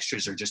the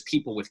extras are just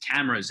people with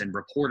cameras and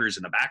reporters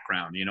in the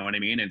background. You know what I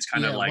mean? It's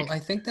kind of well, I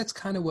think that's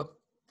kind of what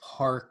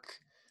Park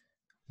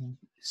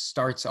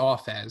starts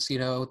off as.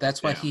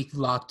 That's why he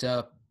locked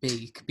up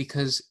Baek,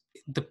 because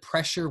the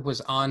pressure was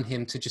on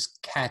him to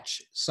just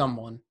catch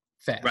someone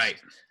fast. Right.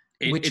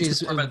 Which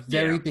is a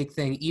very big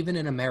thing. Even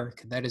in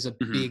America, that is a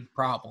big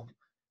problem.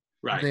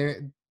 Right.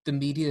 The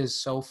media is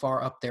so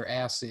far up their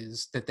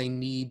asses that they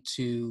need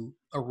to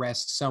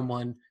arrest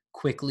someone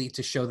quickly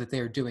to show that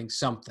they're doing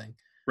something.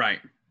 Right.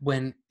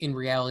 When in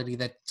reality,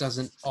 that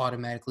doesn't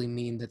automatically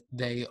mean that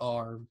they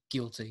are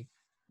guilty.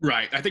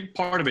 Right. I think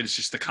part of it is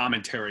just the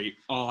commentary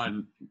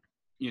on,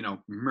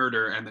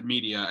 murder and the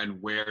media and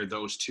where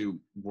those two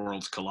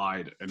worlds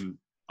collide. And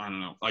I don't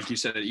know, like you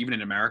said, even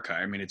in America,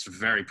 I mean, it's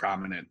very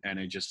prominent, and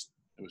it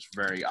was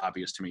very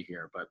obvious to me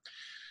here. But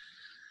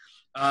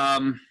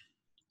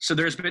so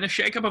there's been a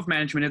shakeup of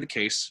management of the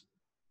case.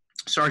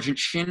 Sergeant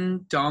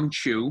Shin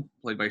Dong-chu,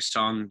 played by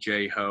Song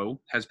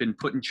Jae-ho, has been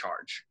put in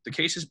charge. The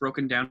case is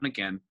broken down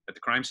again. At the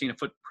crime scene, a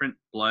footprint,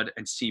 blood,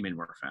 and semen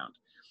were found.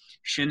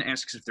 Shin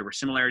asks if there were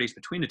similarities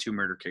between the two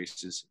murder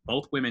cases.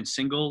 Both women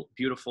single,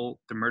 beautiful,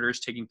 the murders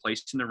taking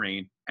place in the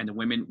rain, and the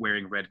women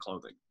wearing red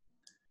clothing.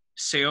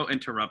 Seo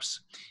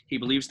interrupts. He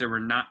believes there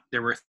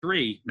were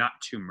three, not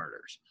two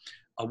murders.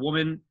 A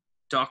woman,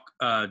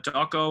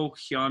 Doko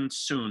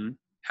Hyun-soon,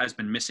 has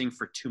been missing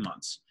for 2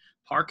 months.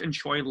 Park and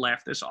Choi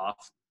laughed this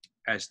off,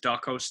 as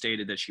Doko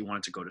stated that she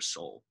wanted to go to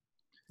Seoul.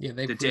 Yeah,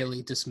 they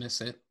really dismiss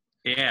it.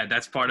 Yeah,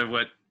 that's part of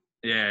what.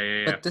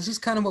 Yeah. But this is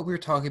kind of what we were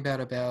talking about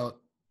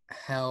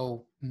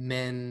how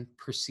men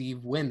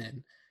perceive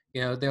women.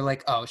 You know, they're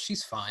like, "Oh,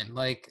 she's fine.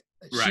 Like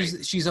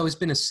Right. she's always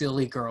been a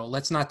silly girl.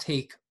 Let's not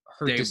take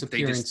her They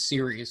disappearance just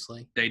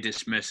seriously." they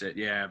dismiss it,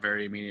 yeah,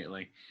 very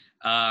immediately.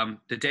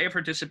 The day of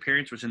her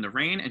disappearance was in the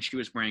rain, and she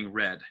was wearing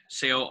red.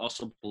 Seo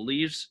also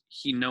believes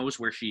he knows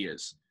where she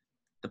is.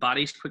 The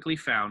body is quickly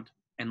found,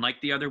 and like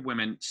the other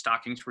women,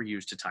 stockings were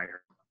used to tie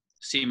her.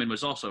 Semen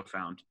was also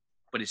found,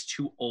 but is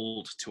too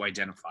old to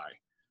identify.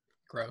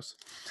 Gross.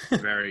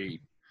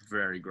 Very,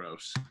 very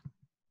gross.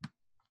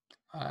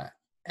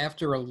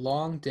 After a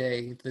long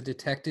day, the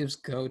detectives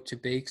go to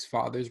Bake's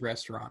father's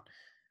restaurant,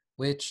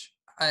 which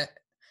I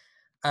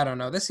don't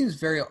know. That seems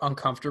very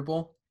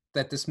uncomfortable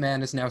that this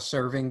man is now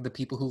serving the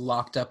people who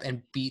locked up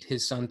and beat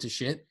his son to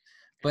shit.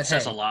 But It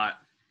says hey, a lot.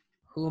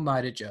 who am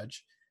I to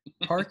judge?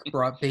 Park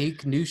brought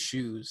Bake new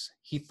shoes.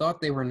 He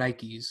thought they were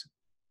Nikes,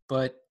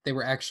 but they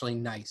were actually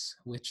Nice,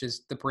 which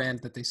is the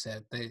brand that they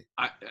said.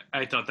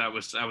 I thought that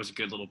was a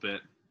good little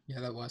bit.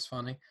 Yeah, that was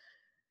funny.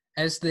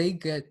 As they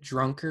get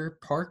drunker,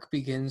 Park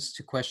begins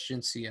to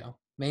question Seo,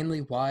 mainly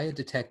why a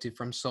detective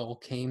from Seoul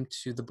came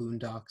to the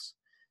Boondocks.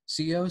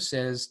 Seo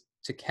says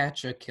to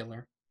catch a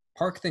killer.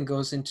 Park then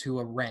goes into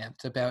a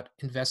rant about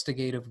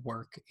investigative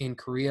work in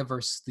Korea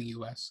versus the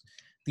US.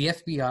 The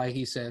FBI,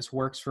 he says,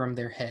 works from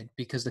their head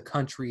because the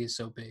country is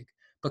so big,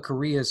 but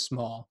Korea is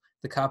small.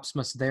 The cops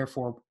must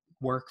therefore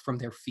work from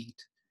their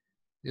feet.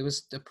 It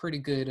was a pretty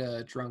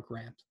good drunk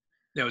rant.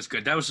 That was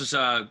good. That was just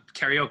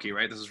karaoke,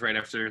 right? This is right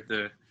after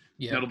the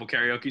Yeah. notable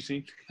karaoke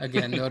scene.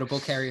 Again, notable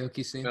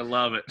karaoke scene. I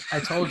love it.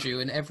 I told you,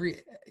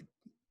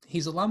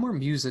 he's a lot more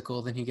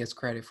musical than he gets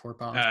credit for,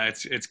 Bob.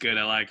 It's good.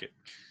 I like it.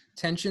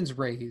 Tensions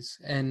raise,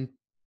 and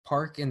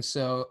Park and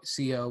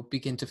Seo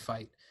begin to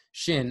fight.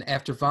 Shin,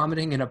 after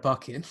vomiting in a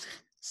bucket,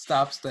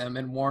 stops them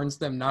and warns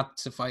them not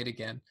to fight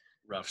again.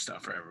 Rough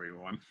stuff for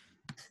everyone.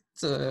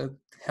 It's a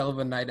hell of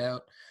a night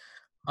out.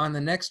 On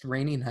the next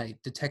rainy night,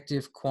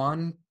 Detective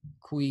Kwon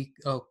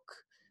Kui-ok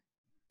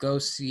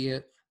goes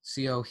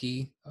Seo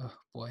Hee. Oh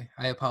boy,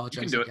 I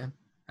apologize do it. again.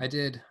 I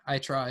did. I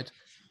tried.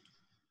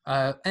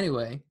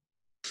 Anyway,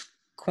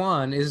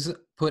 Kwon is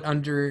put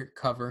under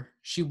cover.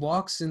 She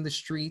walks in the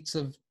streets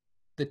of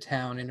the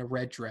town in a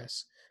red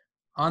dress.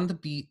 On the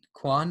beat,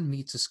 Kwon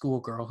meets a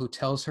schoolgirl who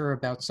tells her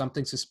about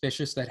something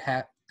suspicious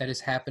that is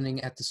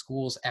happening at the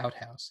school's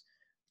outhouse.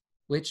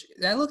 Which,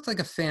 that looked like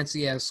a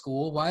fancy-ass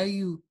school. Why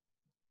you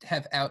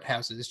have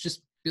outhouses?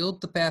 Just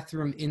build the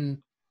bathroom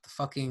in the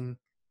fucking...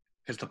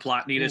 Because the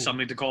plot needed Ooh.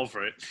 something to call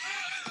for it.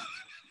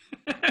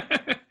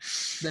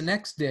 The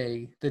next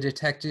day, the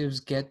detectives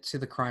get to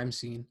the crime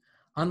scene.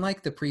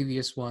 Unlike the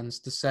previous ones,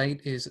 the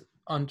site is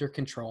under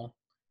control.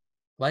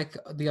 Like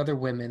the other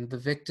women, the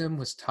victim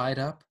was tied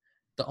up.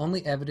 The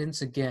only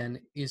evidence, again,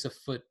 is a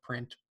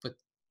footprint, but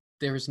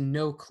there is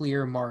no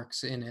clear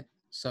marks in it,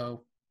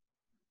 so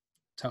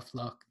tough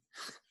luck.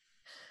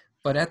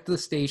 But at the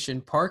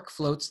station, Park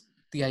floats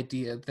the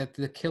idea that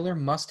the killer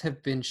must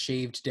have been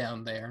shaved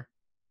down there,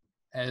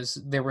 as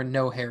there were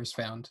no hairs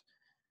found.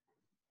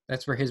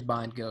 That's where his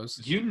mind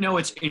goes. You know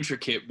it's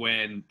intricate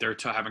when they're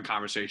having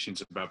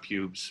conversations about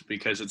pubes,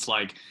 because it's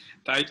like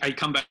I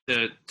come back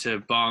to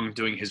Bong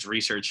doing his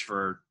research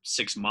for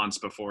 6 months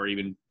before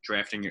even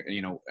drafting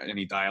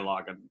any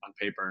dialogue on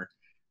paper,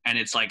 and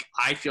it's like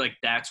I feel like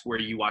that's where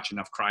you watch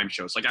enough crime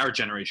shows. Like our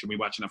generation, we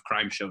watch enough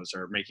crime shows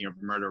or Making of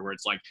a Murder where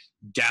it's like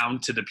down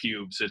to the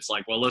pubes. It's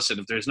like, well, listen,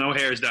 if there's no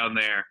hairs down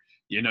there,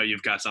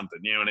 you've got something.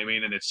 You know what I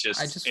mean? And it's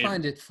just I just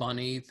find it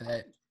funny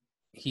that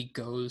he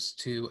goes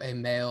to a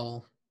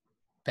male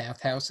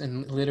bathhouse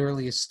and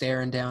literally is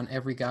staring down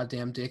every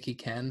goddamn dick he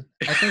can.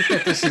 I think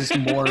that this is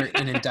more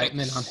an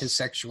indictment on his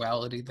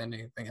sexuality than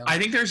anything else. I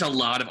think there's a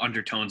lot of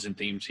undertones and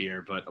themes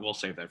here, but we'll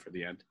save that for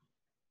the end.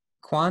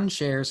 Kwon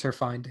shares her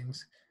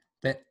findings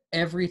that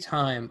every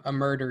time a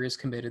murder is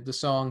committed, the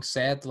song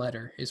Sad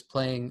Letter is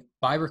playing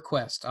by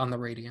request on the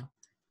radio.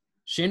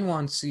 Shin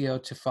wants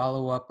Seo to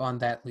follow up on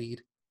that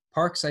lead.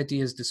 Park's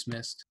idea is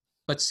dismissed,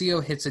 but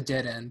Seo hits a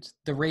dead end.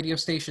 The radio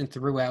station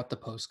threw out the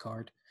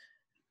postcard.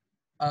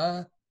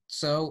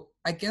 So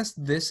I guess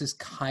this is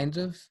kind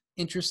of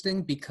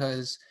interesting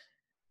because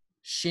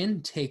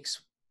Shin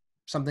takes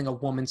something a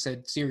woman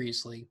said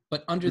seriously,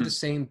 but under the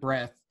same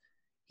breath,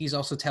 he's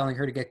also telling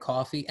her to get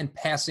coffee and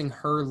passing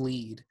her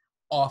lead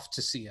off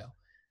to Seo.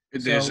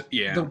 So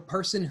the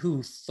person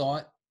who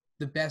thought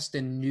the best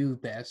and knew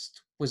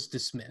best was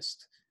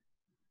dismissed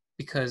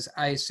because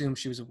I assume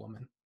she was a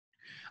woman.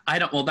 I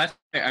don't want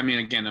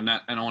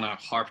to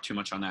harp too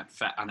much on that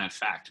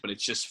fact, but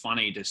it's just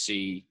funny to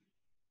see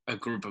a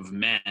group of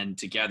men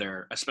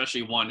together,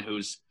 especially one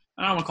who's,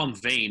 I don't want to call him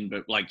vain,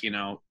 but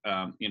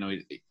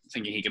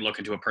thinking he can look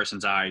into a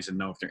person's eyes and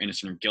know if they're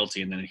innocent or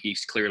guilty. And then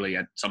he's clearly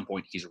at some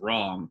point he's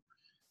wrong.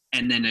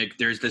 And then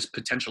there's this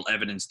potential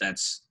evidence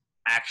that's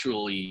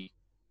actually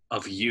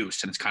of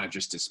use, and it's kind of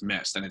just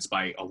dismissed, and it's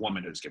by a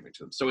woman who's giving it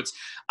to them. So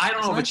I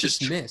don't know if it's just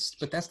dismissed,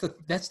 but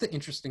that's the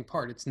interesting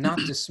part. It's not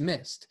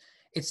dismissed.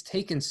 It's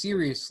taken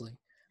seriously,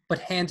 but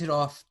hand it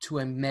off to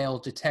a male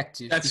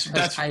detective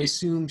because I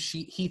assume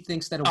he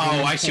thinks that a woman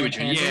Oh, I see what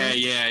can't you mean. handle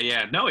Yeah, it.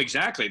 yeah. No,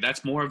 exactly.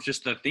 That's more of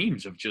just the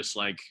themes of just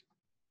like,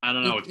 I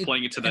don't know, it's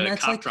playing into the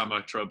cop like,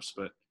 drama tropes,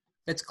 but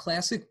that's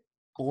classic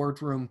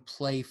boardroom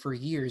play for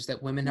years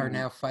that women are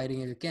now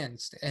fighting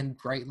against, and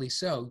rightly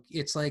so.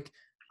 It's like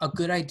a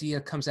good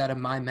idea comes out of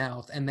my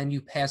mouth, and then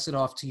you pass it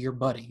off to your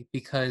buddy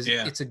because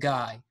it's a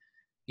guy.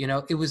 You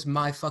know, it was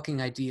my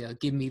fucking idea.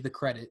 Give me the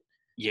credit.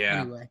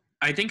 yeah. Anyway,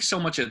 I think so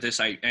much of this,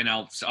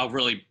 I'll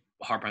really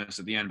harp on this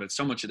at the end, but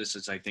so much of this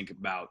is I think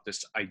about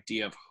this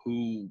idea of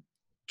who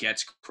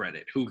gets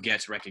credit, who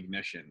gets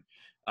recognition,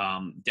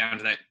 down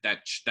to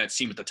that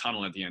scene with the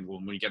tunnel at the end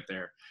when we get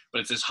there.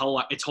 But it's this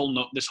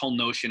whole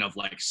notion of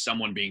like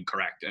someone being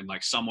correct and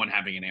like someone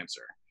having an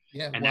answer.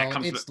 yeah. And Well, that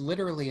comes it's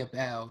literally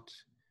about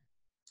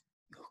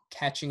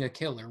catching a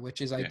killer,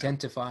 which is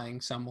identifying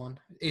someone.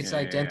 It's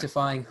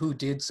identifying who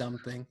did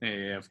something.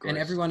 Yeah, of course. And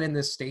everyone in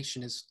this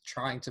station is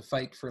trying to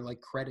fight for like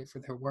credit for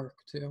their work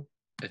too.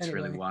 It's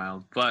really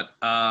wild. But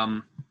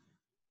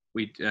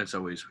we, as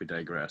always, we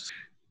digress.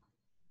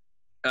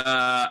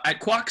 At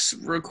Quack's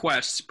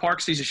request,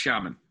 Park sees a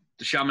shaman.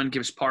 The shaman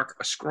gives Park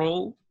a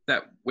scroll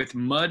that, with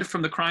mud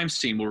from the crime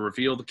scene, will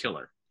reveal the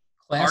killer.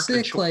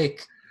 Classic,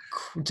 like,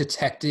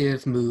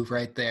 detective move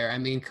right there. I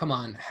mean, come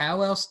on.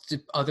 How else do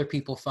other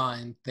people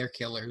find their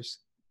killers?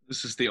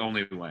 This is the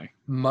only way.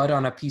 Mud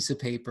on a piece of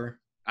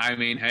paper. I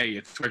mean, hey,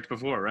 it's worked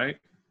before, right?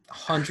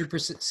 100%,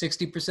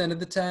 60% of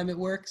the time it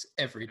works.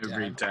 Every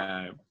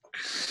time.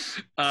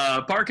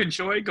 Park and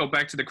Choi go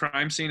back to the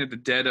crime scene at the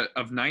dead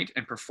of night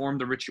and perform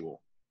the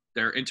ritual.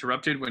 They're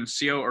interrupted when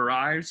Seo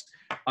arrives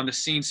on the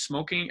scene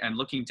smoking and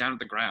looking down at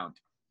the ground.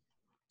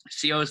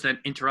 Seo is then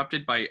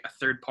interrupted by a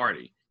third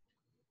party.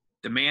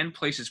 The man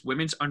places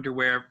women's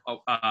underwear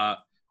upon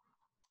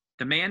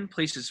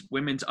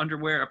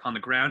the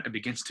ground and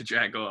begins to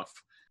jag off.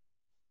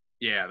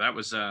 Yeah, that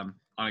was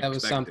unexpected. That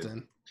was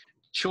something.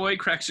 Choi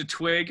cracks a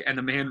twig and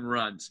the man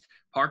runs.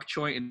 Park,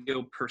 Choi, and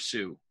Seo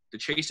pursue. The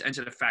chase ends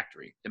at a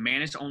factory. The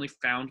man is only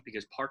found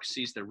because Park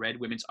sees the red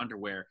women's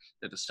underwear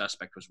that the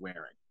suspect was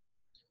wearing.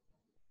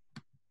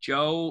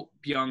 Jo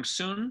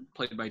Byung-sun,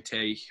 played by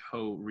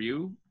Tae-ho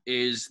Ryu,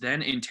 is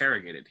then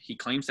interrogated. He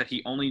claims that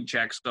he only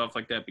jacks off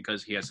like that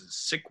because he has a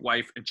sick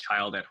wife and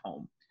child at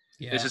home.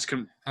 Yeah, this is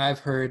I've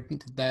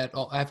heard that.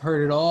 I've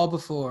heard it all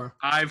before.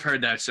 I've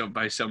heard that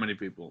by so many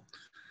people.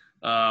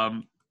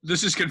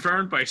 This is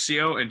confirmed by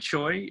Seo and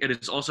Choi. It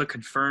is also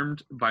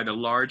confirmed by the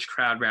large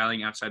crowd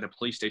rallying outside the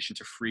police station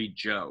to free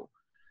Jo.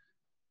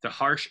 The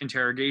harsh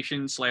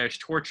interrogation /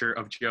 torture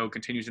of Jo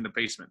continues in the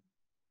basement.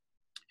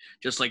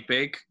 Just like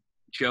Baek,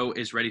 Jo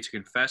is ready to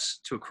confess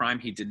to a crime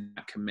he did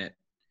not commit.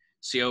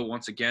 Seo,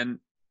 once again,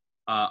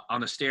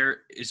 on the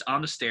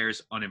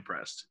stairs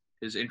unimpressed.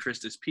 His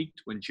interest is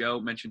piqued when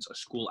Jo mentions a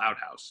school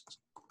outhouse.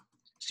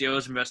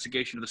 Seo's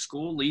investigation of the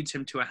school leads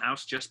him to a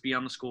house just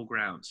beyond the school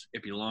grounds.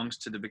 It belongs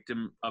to the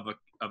victim of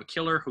a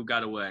killer who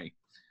got away.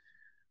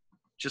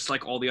 Just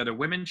like all the other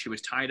women, she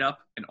was tied up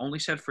and only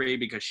set free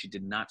because she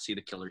did not see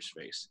the killer's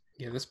face.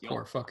 Yeah, this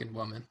poor fucking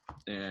woman.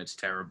 Yeah, it's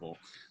terrible.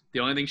 The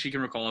only thing she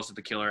can recall is that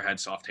the killer had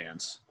soft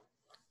hands.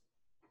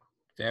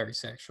 Very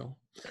sexual.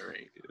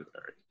 Very,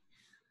 very.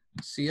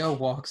 Seo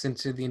walks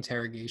into the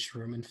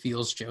interrogation room and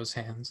feels Jo's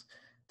hands.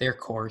 They're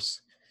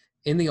coarse.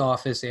 In the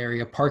office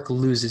area, Park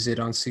loses it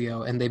on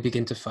Seo and they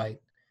begin to fight.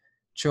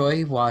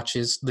 Choi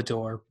watches the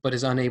door, but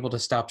is unable to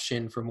stop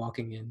Shin from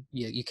walking in.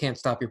 Yeah, you can't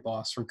stop your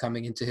boss from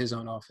coming into his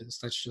own office.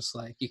 That's just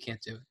like, you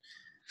can't do it.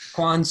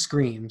 Kwan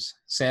screams.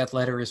 Sad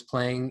Letter is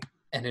playing,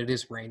 and it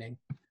is raining.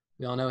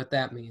 We all know what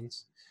that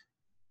means.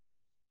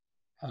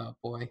 Oh,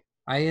 boy.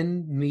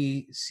 Ayan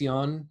Mi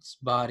Seon's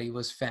body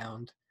was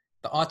found.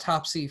 The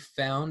autopsy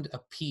found a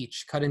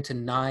peach cut into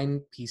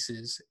 9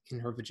 pieces in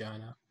her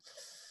vagina.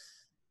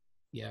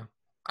 Yeah.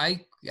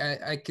 I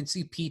could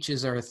see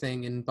peaches are a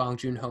thing in Bong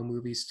Joon-ho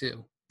movies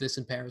too. This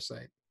and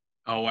Parasite.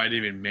 Oh, I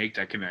didn't even make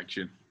that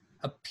connection.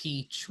 A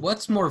peach.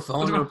 What's more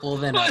vulnerable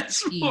than a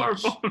peach?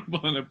 What's more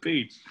vulnerable than a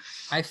peach?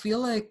 I feel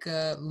like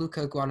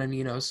Luca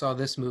Guadagnino saw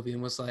this movie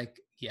and was like,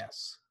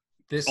 yes,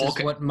 this is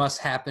what must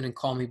happen in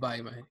Call Me By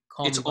Your Name.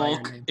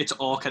 It's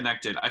all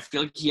connected. I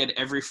feel like he had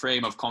every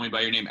frame of Call Me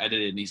By Your Name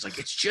edited, and he's like,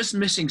 it's just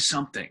missing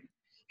something.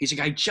 He's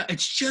like,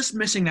 it's just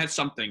missing that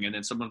something. And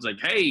then someone's like,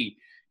 hey,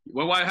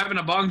 we're having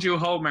a Bong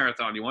Joon-ho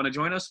marathon. You want to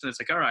join us? And it's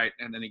like, all right.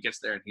 And then he gets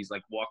there and he's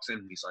like, walks in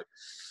and he's like,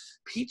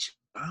 Peach?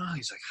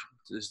 He's like,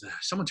 does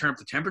someone turn up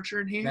the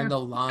temperature in here? And the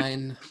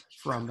line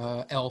from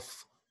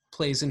Elf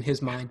plays in his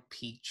mind,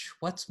 Peach.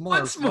 What's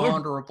more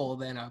vulnerable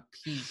than a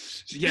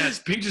peach? Yes,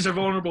 peaches are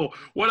vulnerable.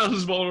 What else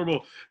is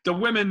vulnerable? The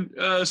women,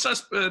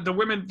 the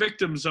women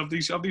victims of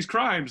these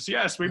crimes.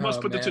 Yes, we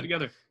must put the two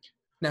together.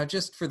 Now,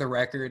 just for the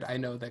record, I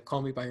know that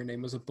Call Me By Your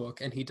Name was a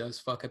book, and he does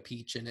fuck a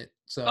peach in it.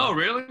 So. Oh,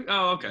 really?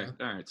 Oh, okay.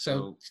 Yeah. All right.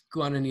 So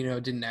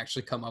Guadagnino didn't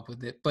actually come up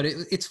with it, but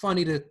it's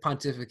funny to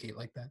pontificate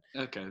like that.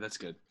 Okay, that's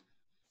good.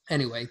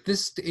 Anyway,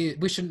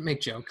 we shouldn't make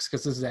jokes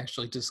because this is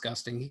actually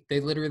disgusting. They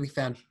literally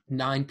found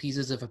 9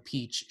 pieces of a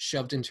peach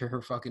shoved into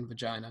her fucking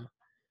vagina.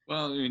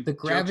 Well, I mean, The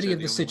gravity jokes are of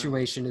the only way.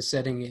 situation is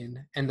setting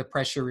in, and the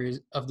pressure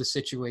of the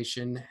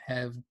situation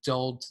have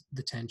dulled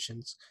the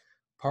tensions.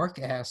 Park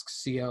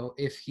asks Co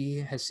if he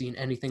has seen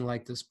anything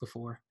like this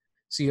before.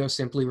 Co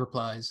simply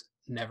replies,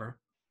 never.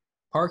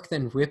 Park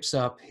then rips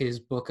up his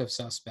book of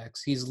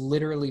suspects. He's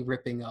literally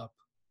ripping up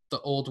the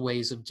old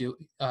ways of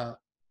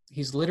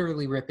he's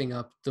literally ripping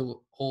up the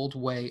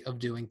old way of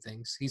doing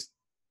things. He's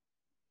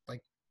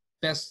like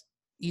best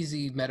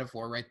easy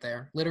metaphor right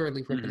there.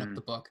 Literally ripping up the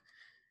book.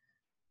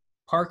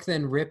 Park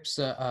then rips.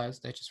 I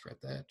just read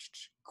that.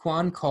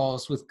 Kwan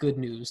calls with good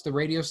news. The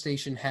radio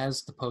station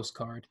has the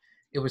postcard.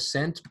 It was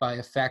sent by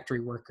a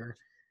factory worker,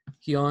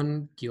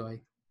 Hyun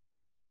Gyoy.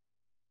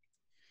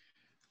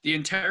 The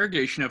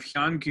interrogation of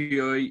Hyun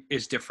Gyoy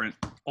is different.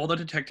 All the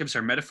detectives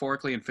are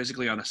metaphorically and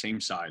physically on the same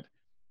side.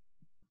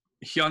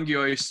 Hyun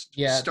Gyoy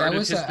started that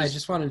was. his I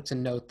just wanted to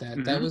note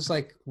that that was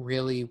like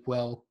really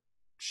well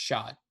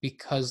shot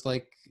because,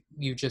 like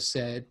you just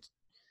said,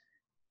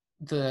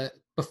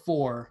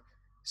 before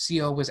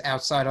Co was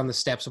outside on the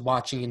steps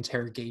watching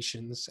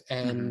interrogations,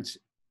 and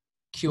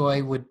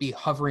Kyoy would be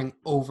hovering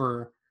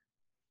over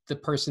the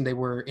person they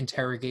were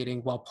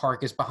interrogating while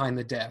Park is behind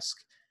the desk.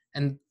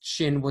 And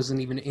Shin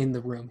wasn't even in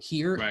the room.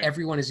 Here,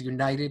 everyone is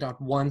united on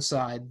one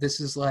side. This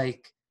is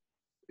like,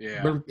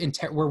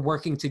 we're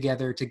working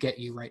together to get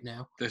you right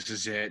now. This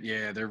is it.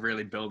 Yeah, they're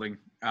really building.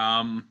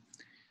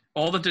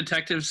 All the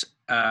detectives,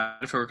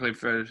 metaphorically,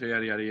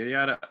 yada, yada, yada,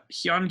 yada.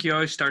 Hyun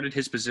Gyoy started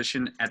his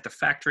position at the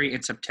factory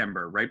in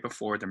September, right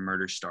before the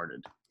murder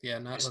started. Yeah,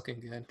 not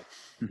looking good.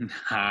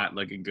 Not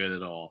looking good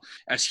at all.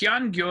 As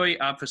Hyun Gyoy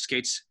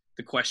obfuscates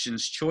the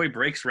questions, Choi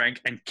breaks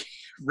rank and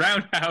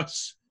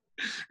Roundhouse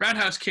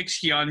kicks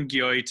Hyun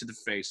Gyoy to the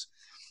face.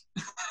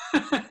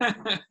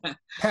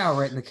 Pow,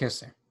 right in the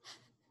kisser.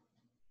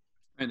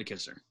 Right in the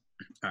kisser.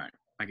 All right,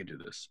 I can do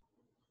this.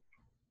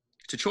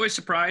 To Choi's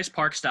surprise,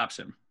 Park stops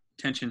him.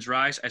 Tensions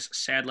rise as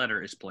Sad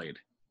Letter is played,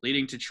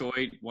 leading to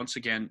Choi once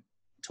again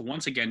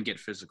get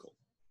physical.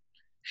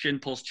 Shin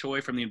pulls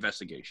Choi from the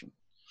investigation.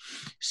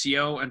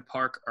 Co and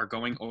Park are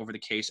going over the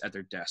case at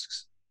their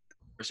desks. The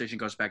conversation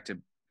goes back to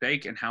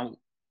Baek and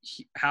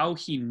how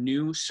he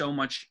knew so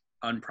much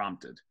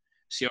unprompted.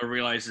 Co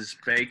realizes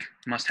Baek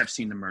must have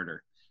seen the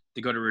murder.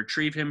 They go to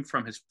retrieve him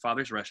from his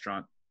father's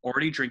restaurant.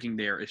 Already drinking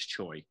there is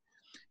Choi.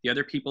 The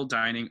other people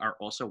dining are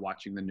also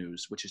watching the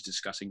news, which is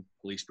discussing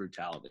police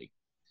brutality.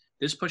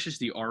 This pushes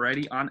the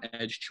already on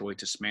edge Choi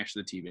to smash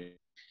the TV.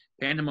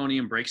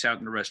 Pandemonium breaks out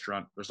in the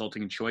restaurant,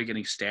 resulting in Choi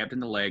getting stabbed in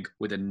the leg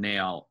with a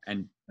nail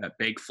and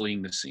Baek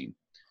fleeing the scene.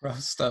 Rough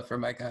stuff for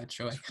my guy,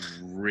 Choi.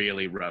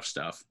 Really rough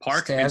stuff.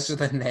 Park stabs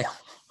with a nail.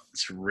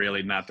 It's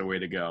really not the way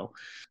to go.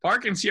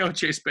 Park and Co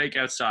chase Baek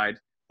outside.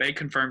 Baek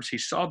confirms he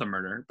saw the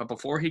murder, but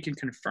before he can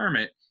confirm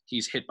it,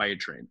 he's hit by a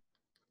train.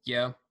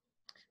 Yeah.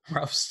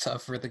 Rough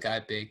stuff for the guy,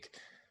 Baek.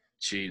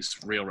 Jeez,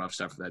 real rough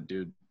stuff for that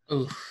dude.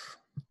 Oof.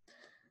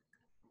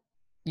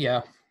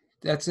 Yeah,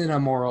 that's in a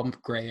moral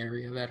gray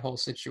area, that whole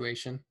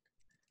situation.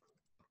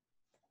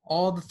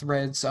 All the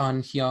threads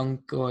on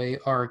Hyun Gyoy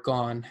are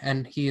gone,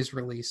 and he is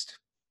released,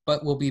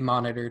 but will be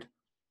monitored.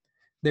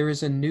 There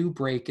is a new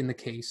break in the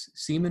case.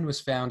 Semen was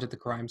found at the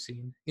crime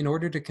scene. In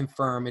order to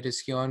confirm it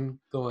is Hyun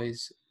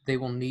Gyoy's, they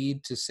will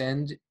need to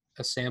send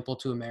a sample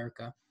to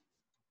America.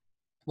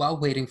 While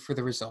waiting for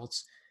the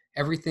results,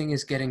 everything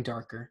is getting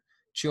darker.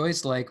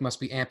 Choi's leg must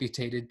be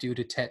amputated due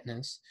to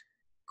tetanus.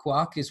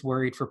 Kwok is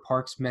worried for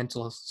Park's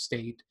mental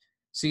state.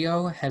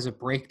 Co has a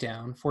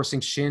breakdown,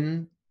 forcing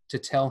Shin to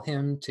tell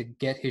him to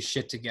get his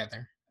shit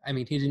together. I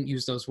mean, he didn't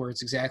use those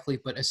words exactly,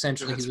 but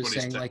essentially he was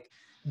saying, like,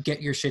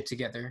 get your shit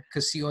together.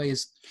 Because Co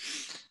is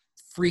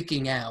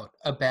freaking out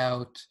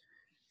about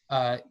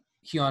Hyun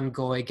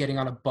Gyoy getting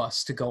on a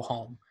bus to go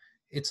home.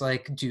 It's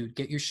like, dude,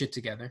 get your shit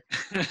together.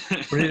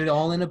 Put it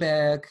all in a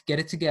bag, get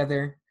it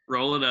together.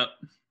 Roll it up.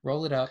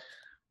 Roll it up.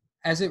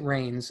 As it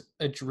rains,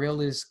 a drill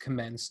is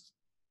commenced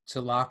to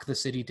lock the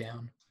city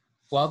down.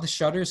 While the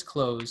shutters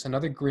close,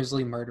 another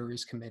grisly murder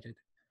is committed.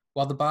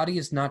 While the body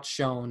is not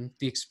shown,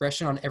 the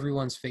expression on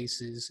everyone's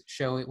faces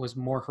show it was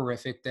more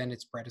horrific than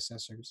its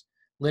predecessors.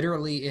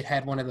 Literally, it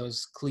had one of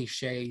those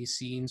cliche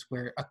scenes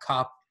where a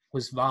cop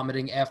was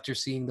vomiting after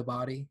seeing the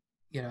body.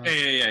 You know.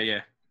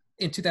 Yeah.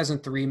 In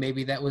 2003,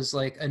 maybe that was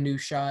like a new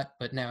shot,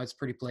 but now it's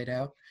pretty played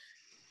out.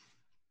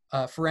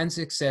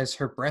 Forensics says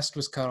her breast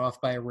was cut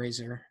off by a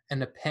razor,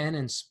 and a pen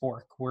and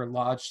spork were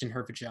lodged in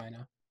her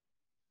vagina.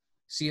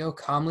 Co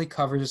calmly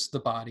covers the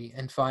body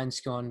and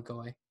finds Hyun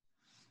Gyoy.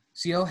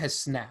 Co has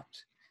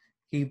snapped.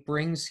 He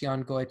brings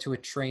Hyun Gyoy to a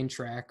train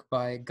track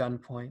by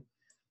gunpoint.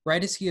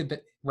 Right as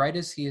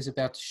he is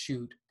about to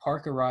shoot,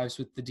 Park arrives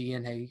with the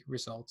DNA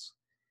results.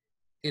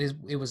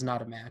 It was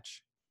not a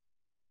match.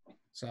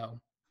 So,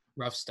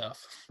 rough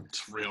stuff.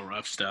 It's real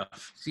rough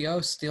stuff.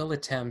 Co still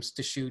attempts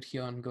to shoot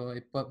Hyun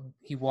Gyoy, but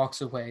he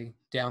walks away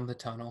down the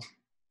tunnel,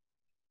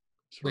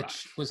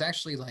 which was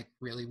actually like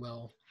really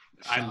well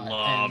shot. I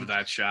love And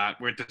that shot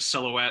where the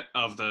silhouette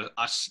of the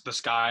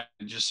sky,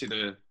 and just see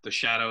the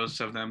shadows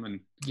of them, and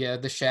yeah,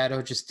 the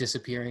shadow just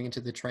disappearing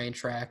into the train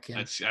track,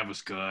 and that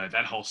was good.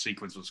 That whole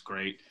sequence was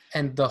great.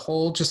 the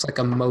whole just like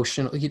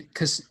emotional,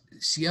 because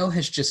Seo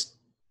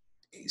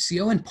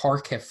and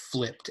Park have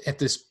flipped at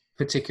this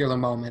particular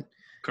moment.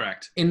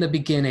 Correct. In the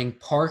beginning,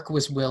 Park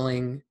was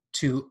willing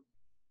to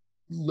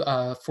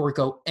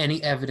forego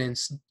any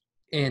evidence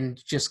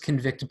and just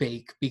convict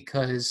Bake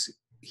because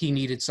he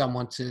needed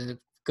someone to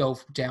go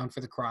down for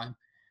the crime.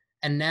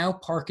 And now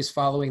Park is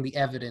following the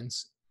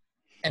evidence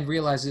and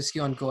realizes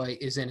Hyun Goy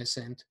is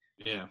innocent.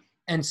 Yeah.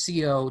 And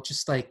Seo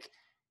just like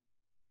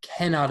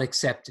cannot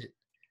accept it.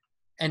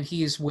 And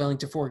he is willing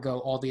to forego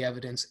all the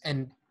evidence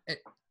and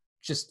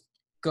just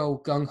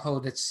go gung-ho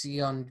that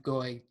Hyun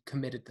Goy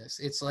committed this.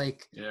 It's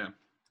like... Yeah.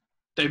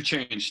 They've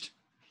changed.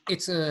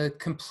 It's a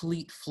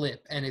complete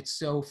flip, and it's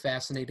so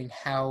fascinating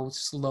how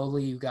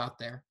slowly you got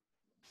there.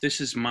 This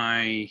is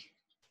my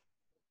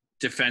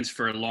defense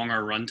for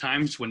longer run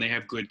times when they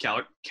have good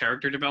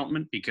character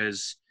development,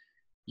 because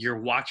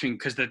you're watching,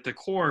 because the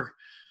core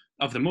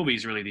of the movie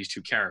is really these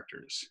two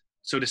characters.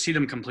 So to see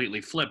them completely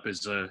flip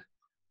is a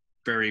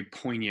very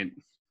poignant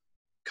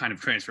kind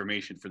of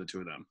transformation for the two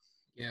of them.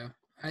 Yeah,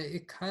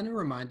 it kind of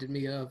reminded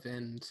me of,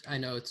 and I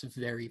know it's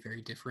very,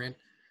 very different,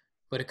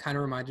 but it kind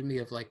of reminded me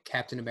of like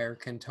Captain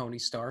America and Tony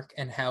Stark,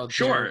 and how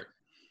their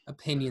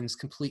opinions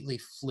completely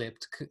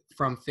flipped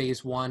from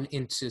Phase 1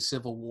 into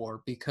Civil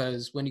War.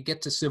 Because when you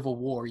get to Civil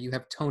War, you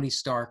have Tony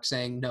Stark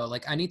saying, no,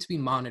 like, I need to be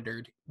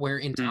monitored. Where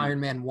in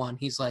Iron Man 1,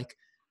 he's like,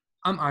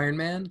 I'm Iron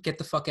Man, get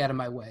the fuck out of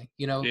my way.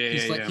 You know,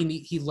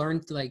 he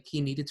learned like he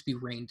needed to be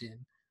reined in.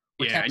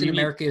 Where Captain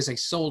America is a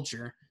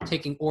soldier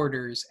taking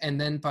orders, and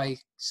then by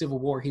Civil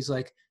War, he's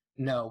like,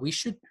 no, we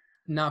should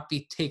not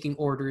be taking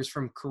orders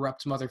from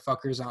corrupt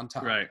motherfuckers on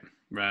top. Right.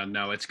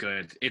 No, it's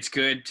good. It's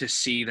good to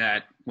see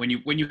that when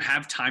you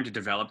have time to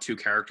develop two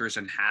characters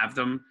and have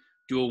them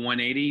do a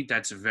 180,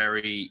 that's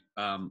very,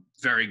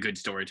 very good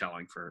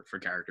storytelling for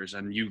characters.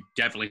 And you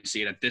definitely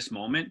see it at this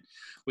moment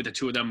with the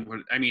two of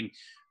them. I mean,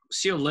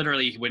 Seal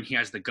literally, when he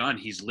has the gun,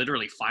 he's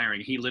literally firing.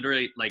 He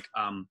literally like,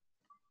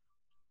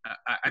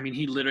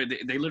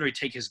 they literally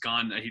take his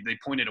gun. They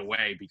point it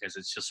away because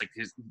it's just like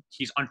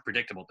he's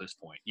unpredictable at this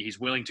point. He's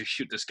willing to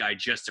shoot this guy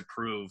just to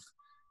prove,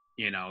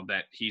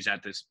 that he's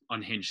at this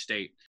unhinged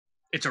state.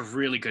 It's a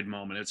really good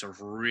moment. It's a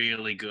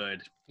really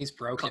good. He's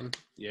broken.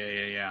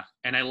 Yeah.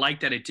 And I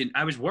like that it didn't.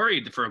 I was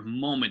worried for a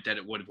moment that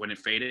it would, when it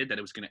faded, that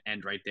it was going to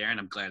end right there. And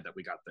I'm glad that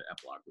we got the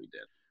epilogue we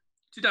did.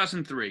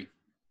 2003.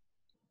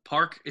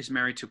 Park is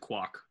married to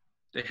Kwok.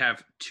 They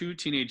have 2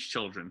 teenage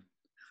children.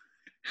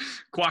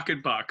 Kwok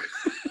and Buck.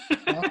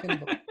 Kwok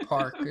and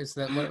Park, is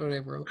that what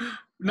they wrote?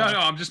 No,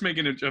 I'm just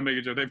making a joke.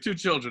 They have 2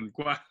 children.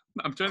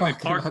 I'm trying to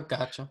think. Park,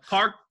 gotcha.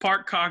 Park,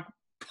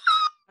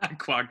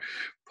 Kwok,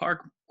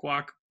 Park,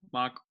 Kwok,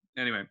 Mock.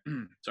 Anyway,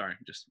 sorry.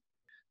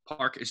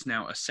 Park is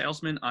now a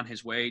salesman on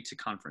his way to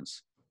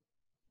conference.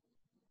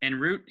 En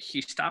route,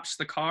 he stops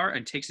the car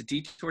and takes a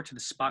detour to the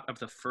spot of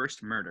the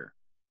first murder.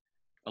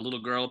 A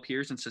little girl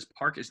appears and says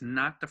Park is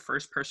not the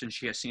first person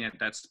she has seen at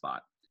that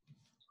spot.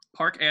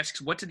 Park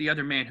asks, what did the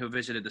other man who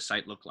visited the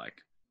site look like?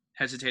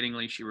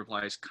 Hesitatingly, she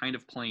replies, kind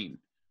of plain,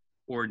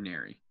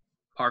 ordinary.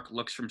 Park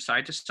looks from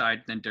side to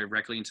side, then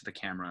directly into the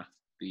camera.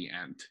 The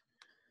end.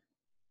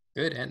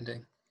 Good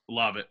ending.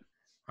 Love it.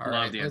 All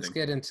right, let's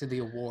get into the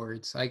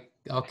awards.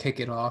 I'll kick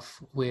it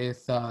off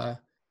with...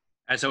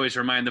 as always,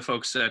 remind the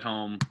folks at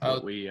home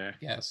what we...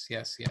 Yes.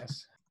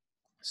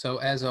 So,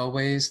 as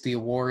always, the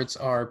awards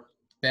are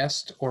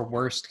Best or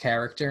Worst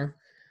Character,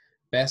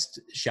 Best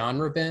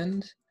Genre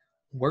Bend,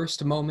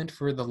 Worst Moment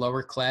for the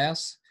Lower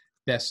Class,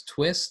 Best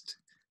Twist,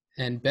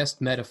 and Best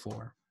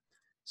Metaphor.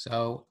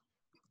 So,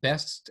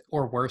 Best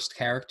or Worst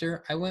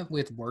Character, I went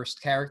with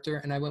Worst Character,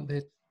 and I went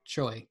with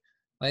Choi.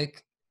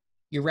 Like,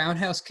 your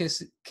roundhouse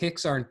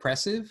kicks are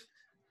impressive,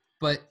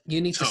 but you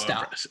need to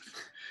stop. Impressive.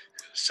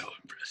 So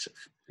impressive.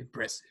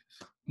 Impressive.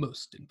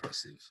 Most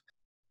impressive.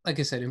 Like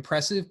I said,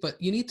 impressive,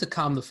 but you need to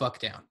calm the fuck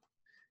down.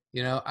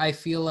 I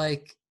feel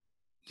like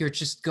you're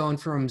just going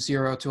from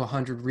 0 to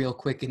 100 real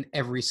quick in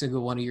every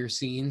single one of your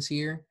scenes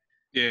here.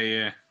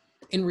 Yeah.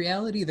 In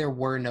reality, there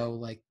were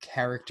no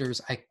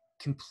characters I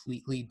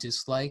completely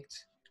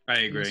disliked. I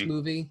agree. In this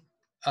movie.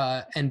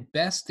 And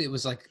Best, it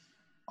was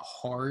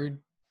hard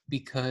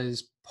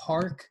because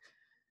Park,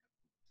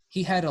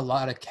 he had a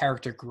lot of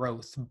character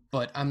growth,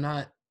 but I'm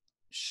not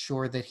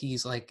sure that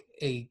he's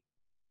a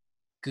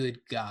good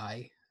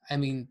guy. I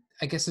mean,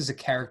 I guess as a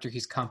character,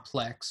 he's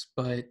complex,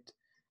 but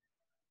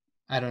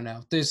I don't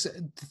know. The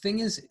thing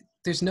is,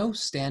 there's no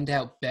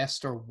standout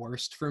best or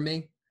worst for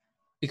me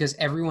because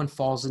everyone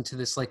falls into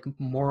this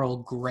moral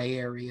gray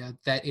area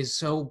that is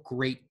so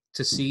great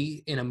to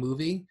see in a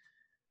movie,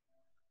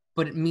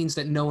 but it means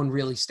that no one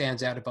really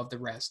stands out above the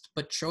rest.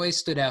 But Choi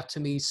stood out to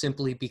me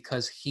simply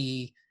because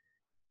he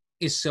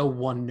is so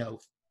one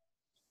note.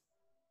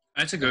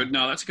 That's a good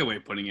way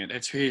of putting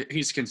it.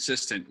 He's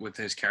consistent with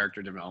his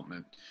character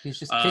development. He's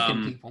just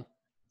kicking people.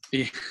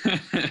 Yeah.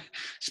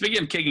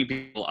 Speaking of kicking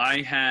people,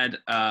 I had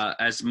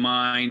as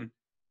mine.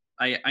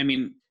 I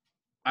mean,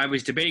 I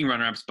was debating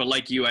runner-ups, but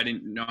like you, I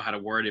didn't know how to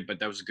word it. But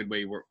that was a good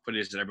way to put it.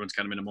 Is that everyone's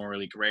kind of in a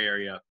morally gray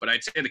area. But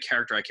I'd say the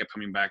character I kept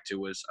coming back to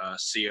was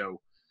Seo,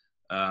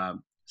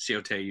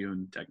 Seo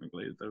Tae-yoon,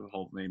 technically the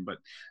whole name. But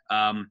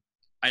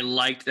I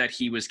liked that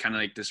he was kind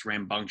of like this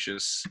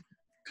rambunctious,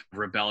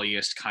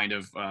 rebellious kind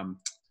of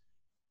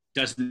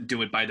doesn't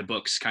do it by the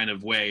books kind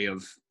of way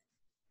of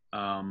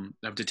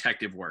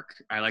detective work.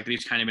 I like that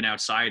he's kind of an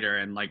outsider,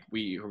 and like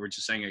we were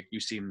just saying, like,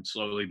 you see him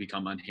slowly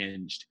become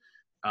unhinged.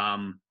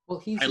 Well,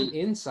 he's an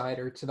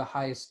insider to the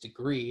highest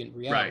degree in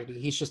reality.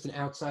 Right. He's just an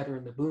outsider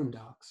in the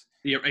Boondocks.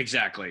 Yeah,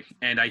 exactly.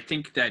 And I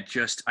think that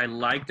I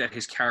like that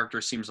his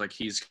character seems like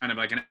he's kind of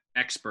like an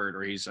expert,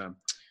 or he's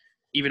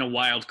even a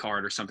wild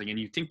card or something. And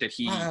you think that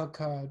he wild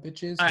card,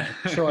 bitches.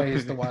 Choi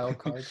is the wild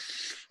card.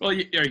 Well,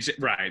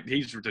 right.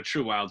 He's the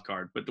true wild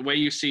card. But the way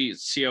you see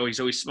Seo, he's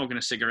always smoking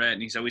a cigarette,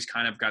 and he's always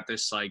kind of got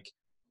this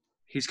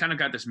he's kind of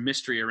got this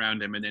mystery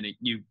around him, and then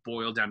you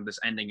boil down to this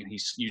ending, and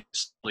you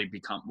slowly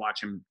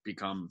watch him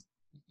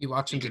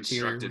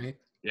deteriorate.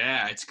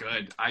 Yeah, it's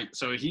good.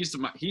 So he's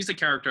the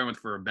character I went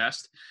for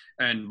best,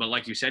 but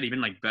like you said,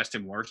 even like best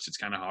and worst, it's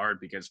kind of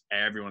hard because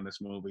everyone in this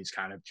movie is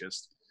kind of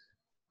just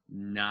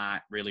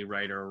not really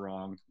right or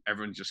wrong.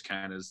 Everyone just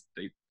kind of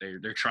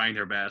they're trying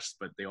their best,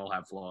 but they all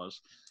have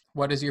flaws.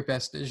 What is your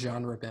best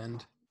genre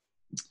bend?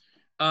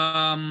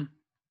 I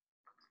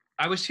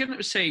was going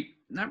to say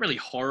not really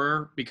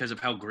horror because of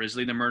how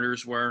grisly the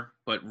murders were,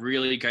 but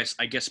really, guys,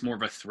 I guess more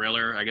of a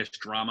thriller. I guess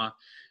drama.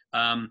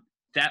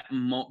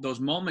 Those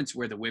moments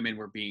where the women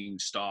were being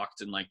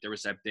stalked, and like there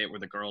was that bit where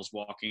the girl's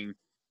walking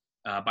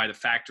by the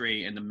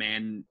factory, and the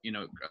man,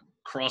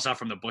 crawls out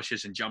from the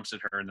bushes and jumps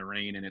at her in the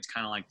rain, and it's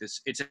kind of like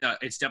this. It's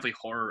definitely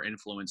horror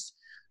influenced,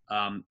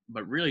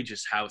 but really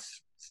just how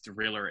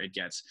thriller it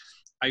gets.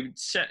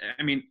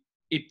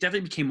 It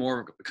definitely became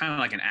more kind of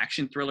like an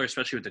action thriller,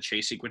 especially with the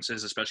chase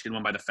sequences, especially the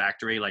one by the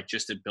factory, like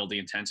just to build the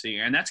intensity.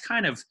 And that's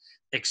kind of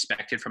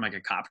expected from like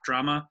a cop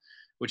drama,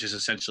 which is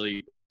essentially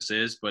what this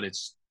is, but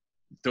it's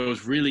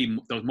those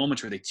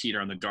moments where they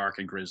teeter on the dark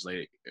and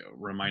grisly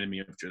reminded me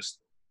of just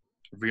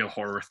real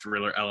horror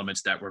thriller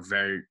elements that were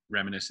very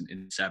reminiscent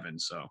in Seven.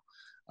 So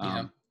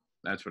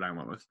that's what I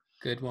went with.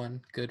 Good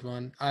one.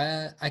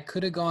 I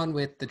could have gone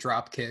with the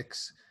drop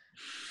kicks.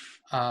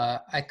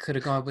 I could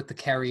have gone with the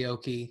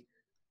karaoke.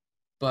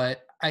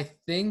 But I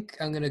think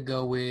I'm going to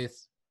go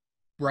with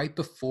right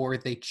before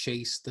they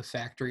chase the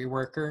factory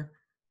worker,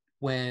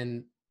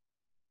 when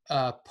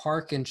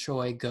Park and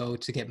Choi go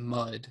to get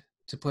mud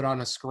to put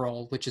on a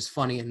scroll, which is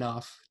funny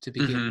enough to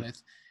begin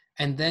with.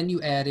 And then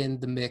you add in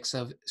the mix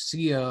of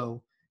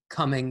Seo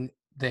coming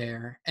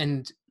there,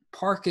 and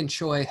Park and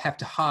Choi have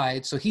to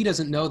hide, so he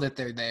doesn't know that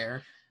they're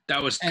there.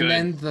 That was good. And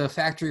then the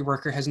factory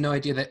worker has no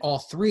idea that all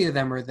three of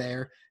them are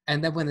there.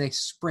 And then when they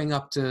spring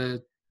up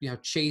to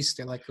chase,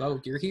 they're like,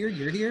 oh, you're here.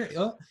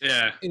 Oh.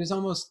 Yeah, it was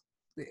almost,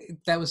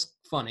 that was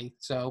funny.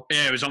 So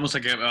yeah, it was almost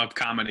like a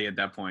comedy at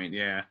that point.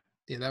 Yeah,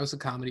 that was a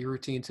comedy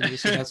routine to me,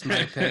 so that's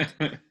my pick.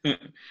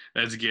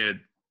 That's good.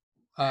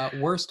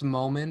 Worst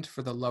moment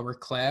for the lower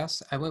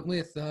class, I went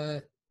with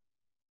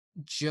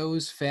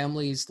Joe's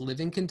family's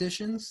living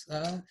conditions.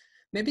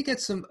 Maybe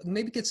get some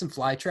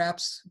fly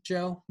traps,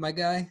 Joe, my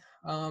guy.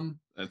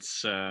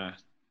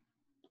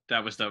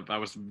 That was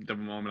the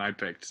moment I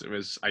picked.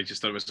 I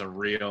just thought it was a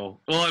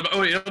real. Well,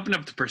 it opened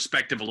up the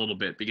perspective a little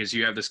bit, because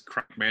you have this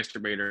chronic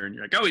masturbator, and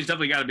you're like, oh, he's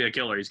definitely got to be a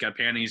killer. He's got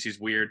panties. He's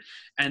weird.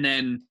 And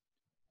then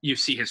you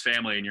see his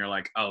family, and you're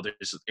like, oh,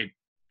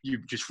 you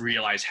just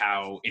realize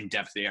how in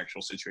depth the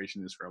actual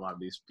situation is for a lot of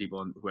these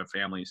people who have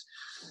families.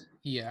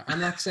 Yeah, I'm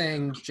not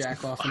saying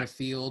jack off in a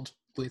field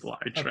with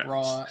a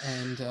bra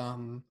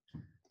and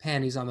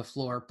panties on the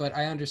floor, but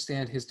I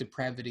understand his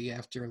depravity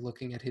after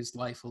looking at his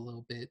life a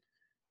little bit.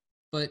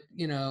 But,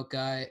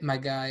 my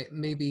guy,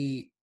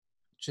 maybe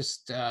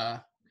just,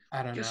 I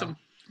don't know.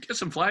 Get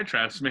some fly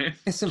traps, man.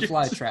 Get some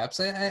fly traps.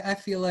 I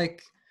feel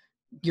like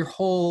your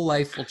whole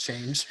life will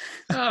change.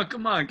 Oh,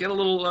 come on. Get a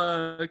little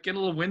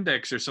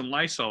Windex or some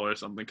Lysol or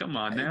something. Come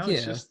on now. Yeah.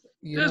 It's just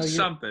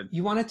something.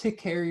 You want to take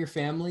care of your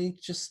family?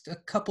 Just a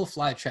couple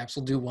fly traps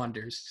will do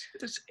wonders.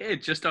 That's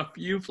it. Just a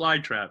few fly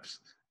traps.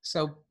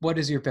 So what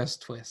is your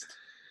best twist?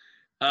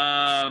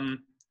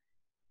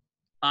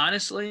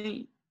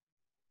 Honestly,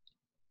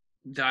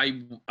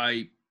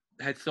 I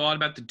had thought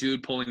about the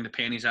dude pulling the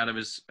panties out of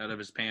his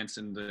pants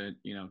and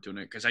doing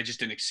it, because I just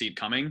didn't see it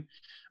coming.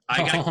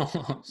 Sorry.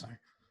 I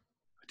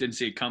didn't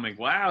see it coming.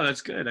 Wow,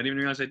 that's good. I didn't even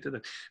realize I did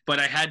that. But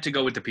I had to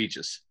go with the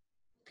peaches.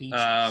 Peaches.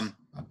 A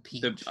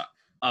peach.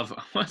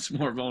 What's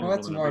more vulnerable?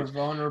 What's more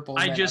vulnerable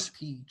than a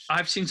peach?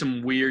 I've seen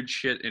some weird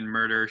shit in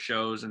murder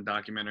shows and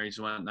documentaries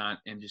and whatnot,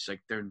 and just like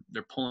they're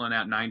pulling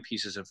out 9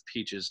 pieces of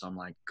peaches. I'm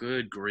like,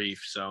 good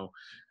grief. So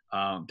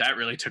that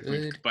really took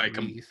me by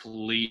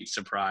complete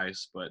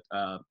surprise. But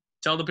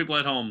tell the people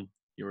at home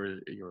your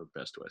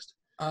best twist.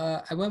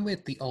 I went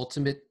with the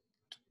ultimate,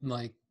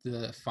 like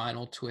the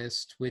final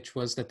twist, which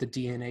was that the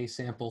DNA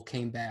sample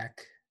came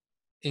back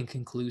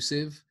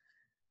inconclusive.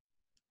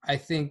 I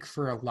think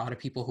for a lot of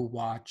people who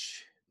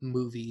watch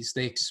movies,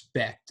 they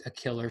expect a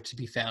killer to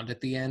be found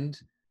at the end.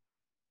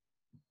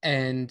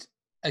 And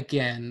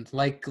again,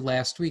 like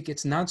last week,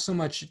 it's not so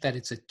much that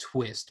it's a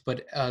twist,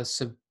 but a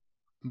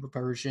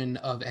subversion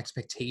of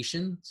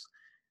expectations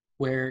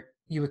where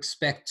you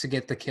expect to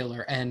get the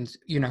killer and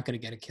you're not going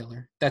to get a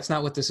killer. That's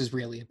not what this is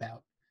really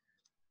about.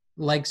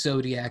 Like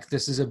Zodiac,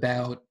 this is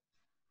about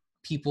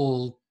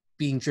people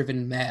being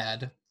driven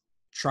mad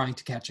trying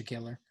to catch a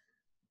killer.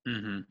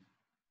 Mm-hmm.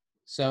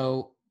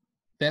 So,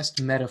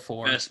 best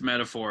metaphor. Best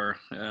metaphor.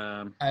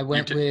 I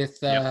went with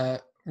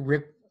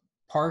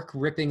Park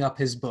ripping up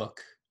his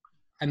book.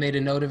 I made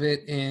a note of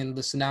it in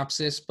the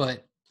synopsis,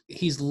 but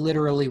he's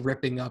literally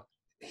ripping up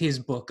his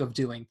book of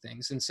doing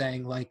things and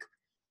saying, like,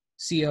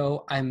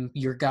 CO, I'm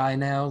your guy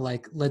now.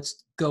 Like,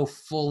 let's go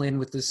full in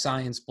with the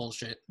science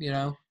bullshit, you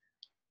know?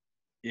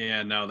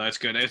 Yeah, no, that's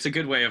good. It's a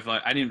good way of.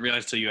 I didn't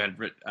realize till you had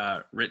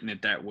written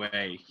it that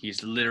way.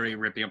 He's literally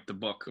ripping up the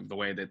book of the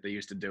way that they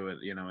used to do it.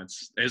 You know,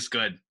 it's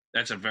good.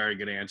 That's a very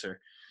good answer.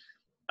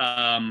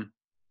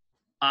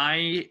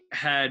 I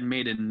had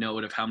made a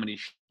note of how many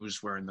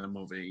shoes were in the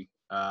movie.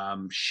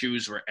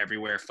 Shoes were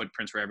everywhere.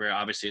 Footprints were everywhere.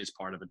 Obviously, it's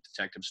part of a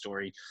detective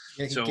story.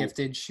 Yeah, he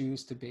gifted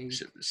shoes to Babe.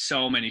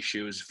 So many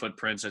shoes,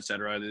 footprints,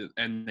 etc.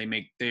 And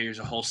there's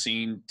a whole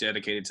scene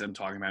dedicated to them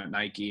talking about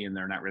Nike, and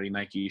they're not really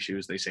Nike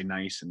shoes. They say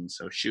nice, and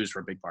so shoes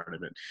were a big part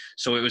of it.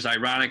 So it was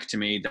ironic to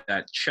me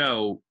that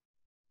Cho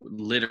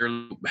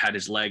literally had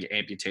his leg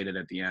amputated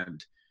at the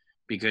end,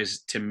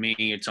 because to me,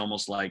 it's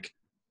almost like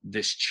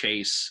this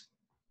chase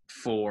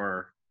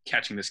for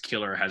catching this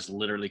killer has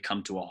literally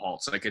come to a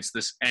halt. So like it's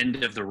this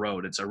end of the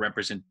road. It's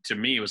to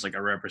me, it was like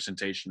a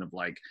representation of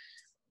like,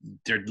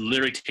 they're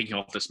literally taking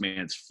off this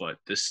man's foot.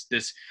 This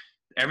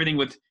everything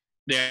with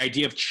the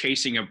idea of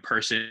chasing a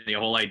person, the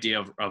whole idea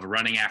of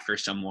running after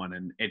someone.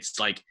 And it's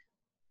like,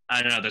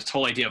 I don't know, this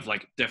whole idea of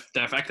like the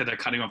fact that they're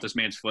cutting off this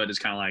man's foot is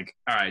kind of like,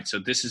 all right, so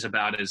this is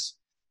about as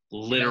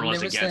literal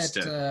as it gets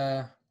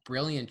to.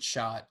 Brilliant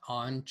shot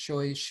on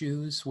Choi's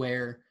shoes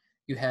where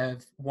you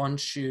have one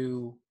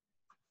shoe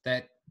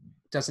that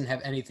doesn't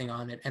have anything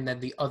on it, and then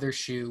the other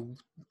shoe,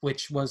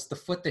 which was the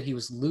foot that he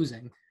was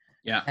losing,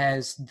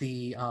 has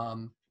the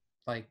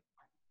like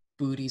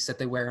booties that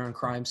they wear on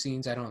crime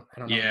scenes. I don't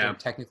know what they're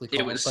technically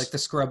called. It's like the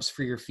scrubs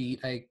for your feet.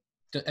 I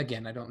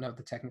don't know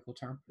the technical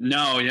term.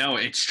 No,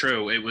 it's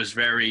true. It was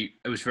very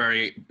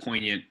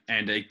poignant,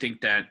 and I think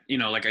that, you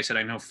know, like I said,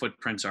 I know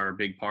footprints are a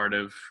big part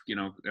of, you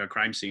know, a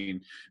crime scene,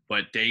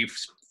 but they've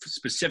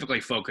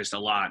specifically focused a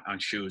lot on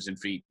shoes and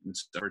feet, and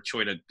so for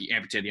Choi to be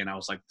amputated, and I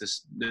was like,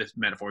 this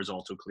metaphor is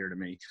all too clear to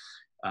me,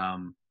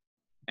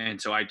 and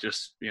so I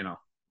just, you know,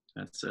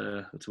 that's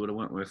what I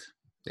went with.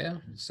 Yeah.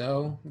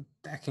 So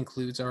that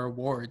concludes our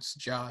awards.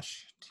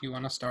 Josh, do you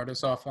want to start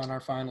us off on our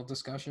final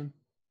discussion?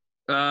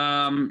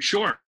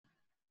 Sure.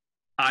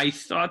 I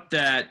thought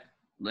that,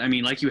 I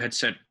mean, like you had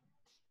said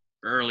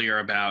earlier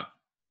about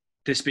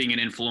this being an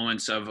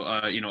influence of,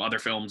 you know, other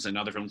films and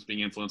other films being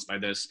influenced by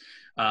this.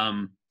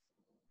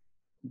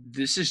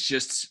 This is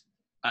just,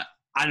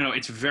 I don't know,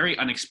 it's very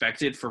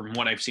unexpected from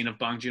what I've seen of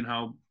Bong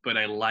Joon-ho, but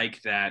I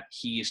like that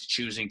he is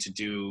choosing to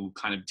do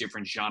kind of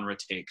different genre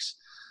takes.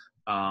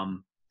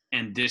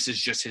 And this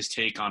is just his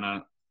take on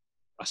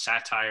a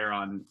satire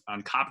on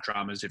cop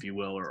dramas, if you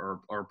will,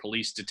 or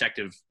police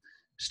detective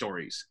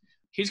stories.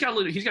 He's got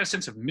a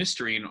sense of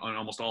mystery in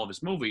almost all of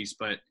his movies,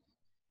 but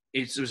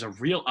it was a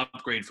real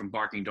upgrade from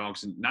Barking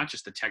Dogs, and not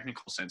just the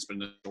technical sense, but in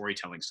the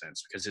storytelling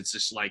sense, because it's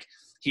just like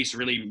he's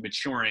really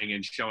maturing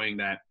and showing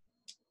that.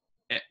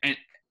 And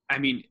I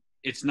mean,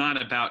 it's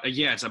not about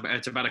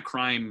it's about a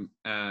crime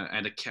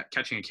and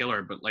catching a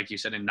killer, but like you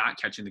said, in not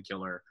catching the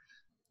killer,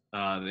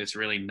 it's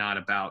really not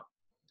about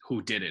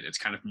who did it. It's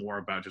kind of more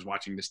about just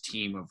watching this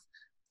team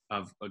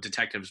of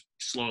detectives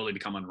slowly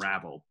become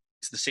unraveled.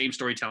 It's the same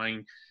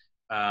storytelling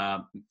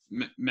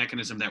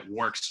mechanism that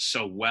works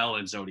so well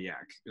in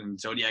Zodiac. And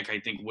Zodiac, I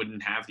think,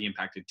 wouldn't have the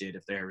impact it did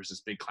if there was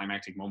this big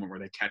climactic moment where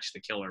they catch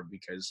the killer,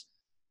 because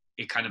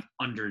it kind of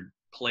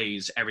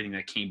underplays everything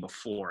that came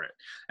before it.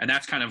 And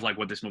that's kind of like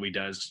what this movie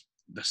does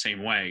the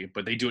same way,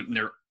 but they do it in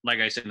their, like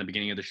I said in the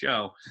beginning of the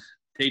show,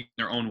 they do it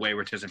in their own way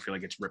where it doesn't feel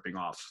like it's ripping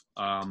off.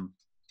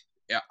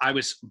 I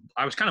was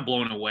kind of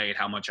blown away at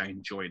how much I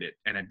enjoyed it,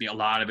 and a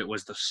lot of it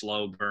was the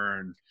slow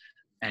burn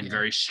and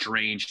very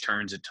strange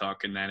turns it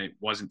took, and then it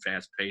wasn't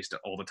fast paced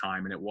all the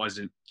time, and it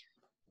wasn't,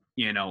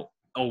 you know,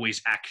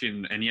 always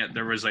action, and yet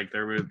there were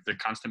the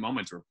constant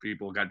moments where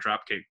people got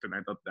drop kicked, and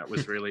I thought that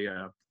was really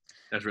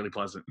that's really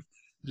pleasant.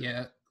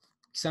 Yeah,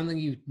 something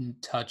you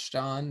touched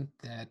on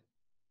that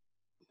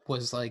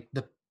was like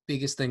the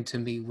biggest thing to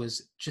me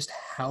was just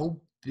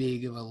how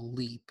big of a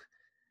leap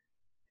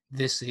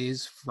this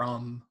is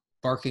from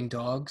Barking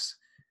Dogs,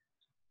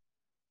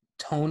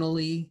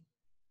 tonally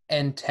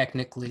and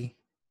technically.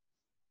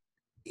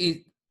 It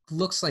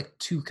looks like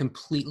two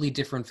completely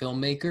different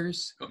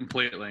filmmakers.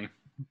 Completely.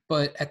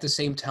 But at the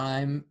same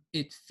time,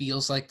 it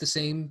feels like the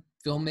same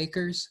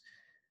filmmakers,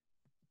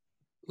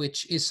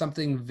 which is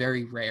something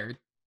very rare.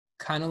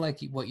 Kind of like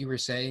what you were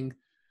saying,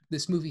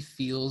 this movie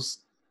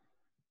feels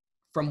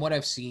from what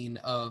I've seen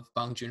of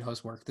Bong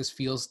Joon-ho's work, this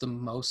feels the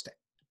most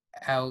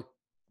out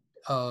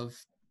of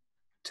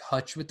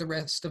touch with the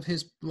rest of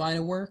his line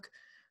of work.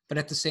 But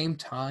at the same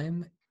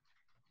time,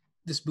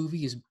 this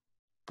movie is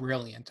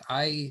brilliant.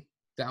 I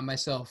found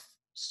myself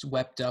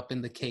swept up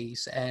in the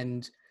case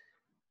and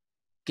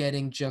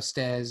getting just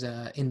as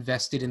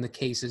invested in the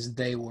case as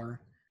they were.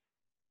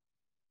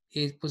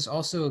 It was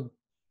also a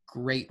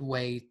great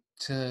way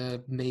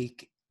to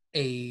make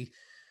a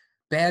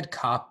bad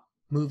cop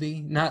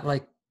movie, not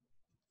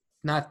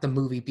the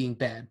movie being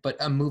bad, but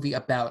a movie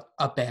about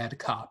a bad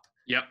cop.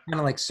 Yep. Kind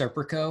of like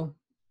Serpico.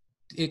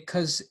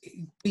 Because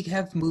we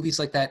have movies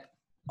like that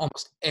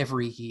almost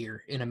every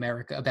year in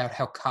America about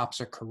how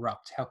cops are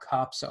corrupt, how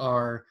cops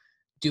are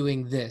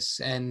doing this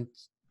and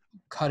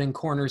cutting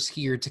corners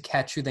here to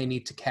catch who they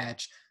need to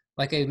catch.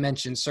 Like I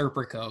mentioned,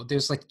 Serpico.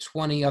 There's like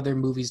 20 other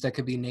movies that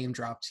could be name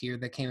dropped here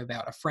that came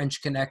about. A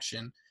French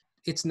Connection.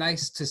 It's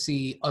nice to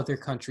see other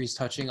countries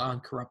touching on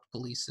corrupt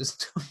police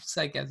systems,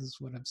 I guess is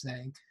what I'm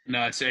saying.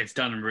 No, it's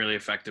done really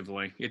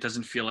effectively. It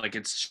doesn't feel like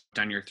it's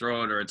down your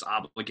throat or it's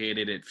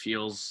obligated. It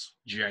feels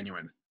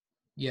genuine.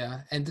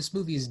 Yeah, and this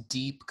movie is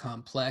deep,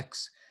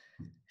 complex,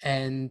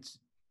 and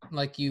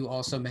like you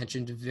also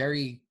mentioned,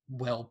 very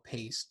well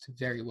paced.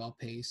 Very well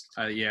paced.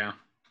 Yeah.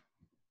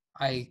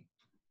 I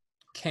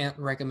can't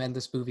recommend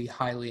this movie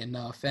highly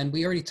enough. And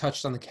we already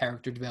touched on the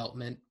character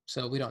development,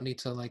 so we don't need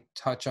to like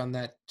touch on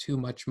that too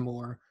much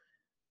more.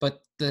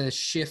 But the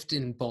shift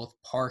in both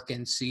Park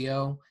and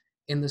Seo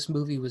in this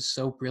movie was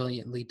so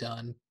brilliantly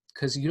done,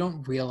 because you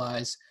don't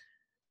realize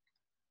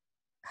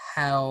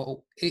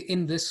how,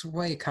 in this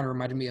way, it kind of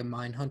reminded me of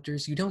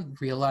Mindhunters. You don't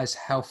realize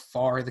how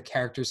far the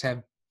characters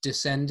have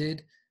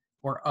descended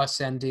or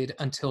ascended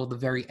until the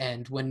very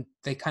end, when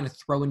they kind of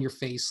throw in your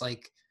face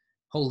like,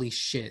 holy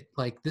shit,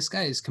 like this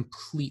guy is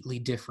completely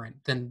different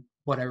than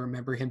what I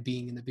remember him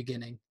being in the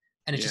beginning.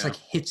 And it just like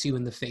hits you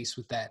in the face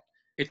with that.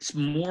 It's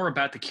more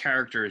about the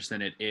characters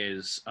than it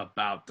is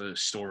about the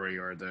story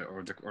or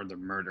the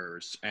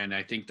murders. And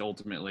I think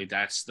ultimately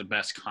that's the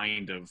best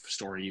kind of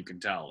story you can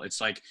tell. It's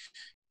like,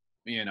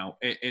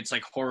 it's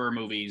like horror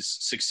movies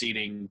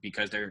succeeding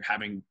because they're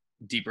having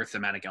deeper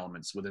thematic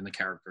elements within the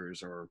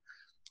characters or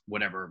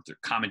whatever the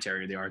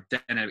commentary they are,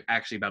 than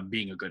actually about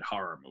being a good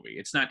horror movie.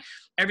 It's not,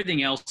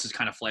 everything else is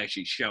kind of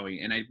flashy,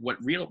 showy. And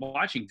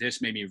watching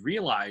this made me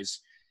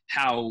realize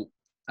how,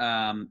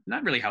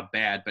 not really how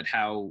bad, but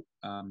how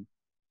I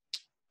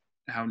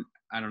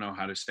don't know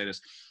how to say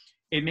this.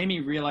 It made me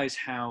realize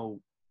how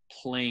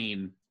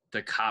plain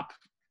the cop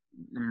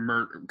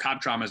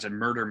dramas and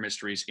murder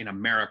mysteries in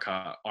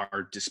America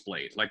are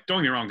displayed. Like,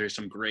 don't get me wrong, there's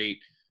some great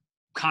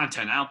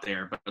content out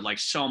there, but like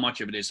so much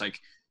of it is like,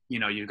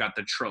 you've got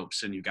the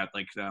tropes and you've got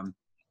like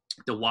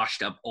the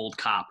washed up old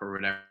cop or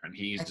whatever, and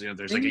he's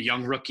there's like a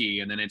young rookie,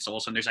 and then it's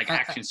also there's like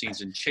action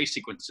scenes and chase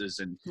sequences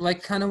and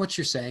like kind of what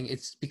you're saying.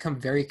 It's become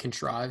very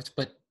contrived,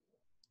 but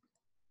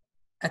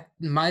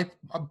my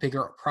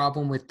bigger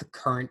problem with the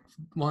current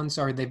ones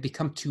are they've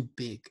become too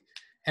big.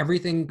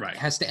 Everything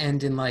has to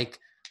end in like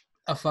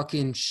a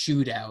fucking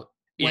shootout.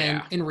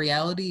 When in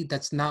reality,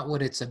 that's not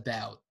what it's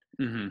about.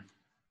 Mm-hmm.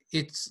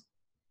 It's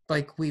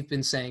like we've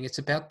been saying, it's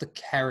about the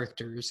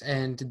characters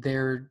and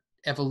their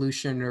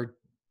evolution or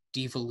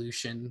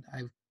devolution,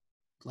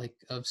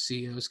 of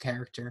Seo's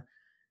character.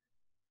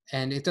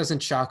 And it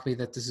doesn't shock me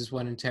that this is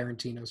one of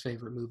Tarantino's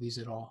favorite movies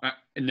at all.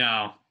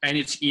 No, and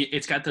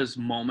it's got those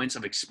moments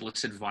of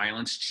explicit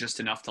violence,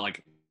 just enough to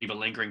like leave a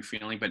lingering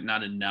feeling, but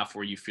not enough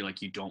where you feel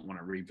like you don't want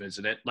to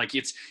revisit it. Like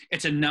it's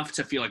enough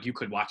to feel like you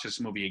could watch this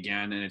movie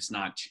again, and it's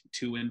not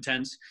too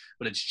intense,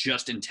 but it's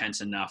just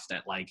intense enough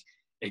that like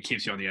it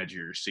keeps you on the edge of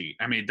your seat.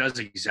 I mean, it does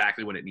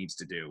exactly what it needs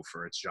to do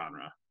for its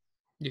genre.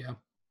 Yeah.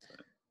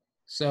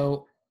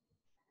 So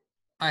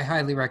I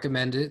highly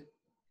recommend it.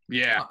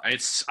 Yeah,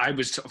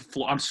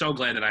 I'm so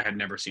glad that I had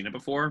never seen it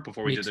before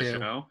we did the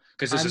show,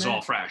 because this is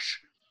all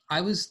fresh.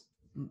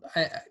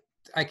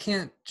 I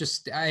can't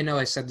just, I know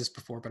I said this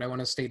before, but I want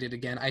to state it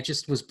again. I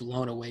just was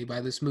blown away by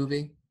this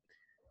movie.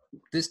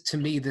 To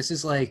me, this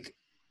is like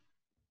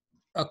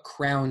a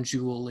crown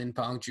jewel in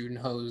Bong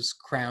Joon-ho's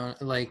crown,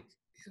 like,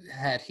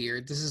 hat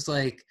here. This is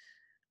like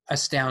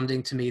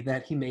astounding to me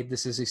that he made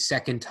this as a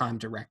second-time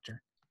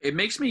director. It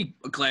makes me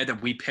glad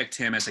that we picked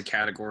him as a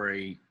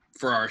category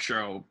for our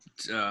show,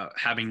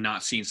 having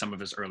not seen some of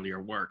his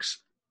earlier works,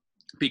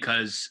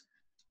 because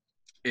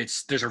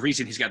there's a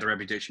reason he's got the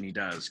reputation he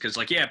does. Because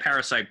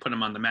Parasite put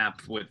him on the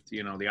map with the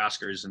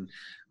Oscars and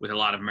with a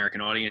lot of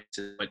American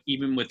audiences, but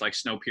even with like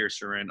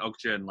Snowpiercer and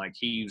Okja, and like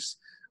he's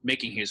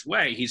making his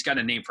way, he's got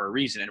a name for a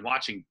reason. And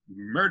watching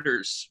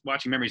Memories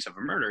of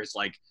a Murder is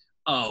like,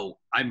 oh,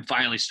 I'm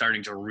finally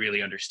starting to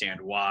really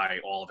understand why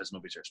all of his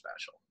movies are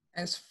special.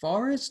 As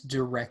far as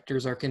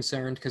directors are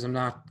concerned, because I'm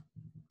not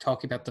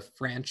talking about the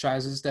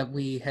franchises that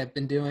we have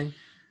been doing,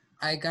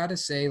 I gotta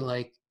say,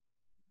 like,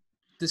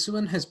 this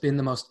one has been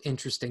the most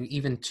interesting,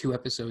 even 2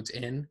 episodes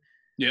in.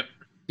 Yep.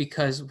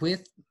 Because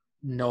with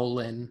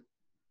Nolan,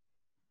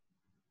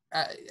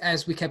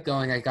 as we kept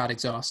going, I got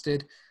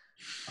exhausted.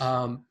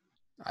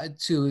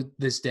 To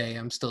this day,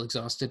 I'm still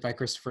exhausted by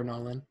Christopher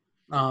Nolan.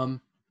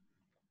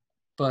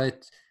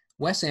 But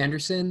Wes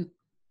Anderson,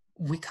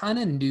 we kind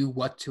of knew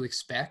what to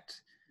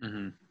expect.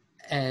 Mm-hmm.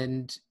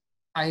 And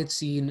I had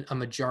seen a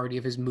majority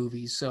of his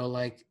movies. So,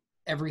 like,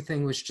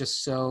 everything was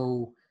just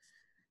so...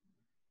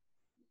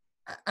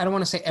 I don't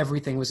want to say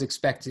everything was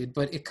expected,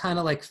 but it kind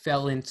of, like,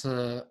 fell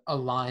into a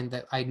line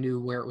that I knew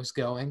where it was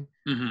going.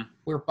 Mm-hmm.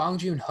 Where Bong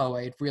Joon-ho,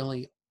 I had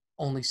really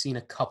only seen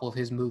a couple of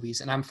his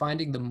movies, and I'm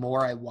finding the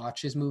more I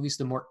watch his movies,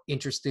 the more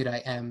interested I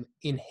am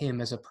in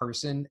him as a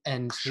person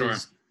and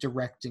his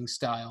directing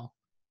style.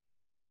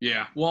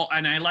 Yeah, well,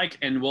 and I like,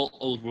 and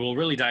we'll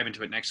really dive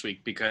into it next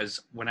week, because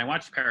when I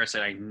watched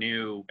Parasite, I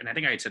knew, and I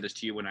think I had said this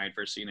to you when I had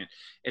first seen it,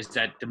 is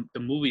that the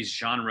movie's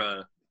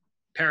genre,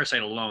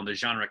 Parasite alone, the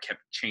genre kept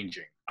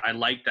changing. I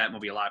like that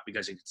movie a lot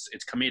because it's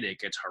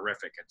comedic, it's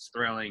horrific, it's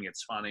thrilling,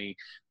 it's funny,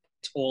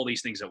 it's all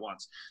these things at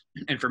once.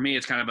 And for me,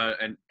 it's kind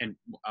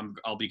of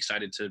I'll be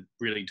excited to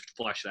really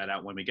flesh that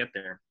out when we get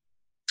there.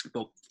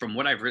 But from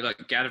what I've really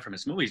gathered from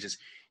his movies is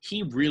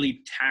he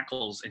really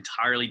tackles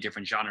entirely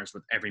different genres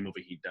with every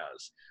movie he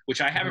does,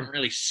 which I haven't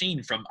really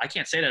seen from, I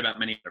can't say that about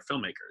many other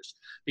filmmakers,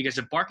 because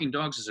if Barking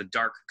Dogs is a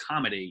dark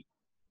comedy,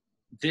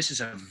 this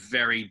is a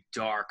very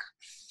dark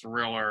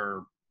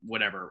thriller,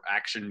 whatever,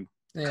 action.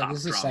 Yeah, this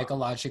is a drama.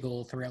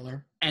 Psychological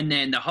thriller. And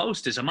then The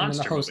Host is a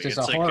monster And The Host movie. is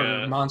It's a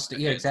horror monster.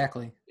 Yeah,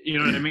 exactly. You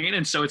know what I mean?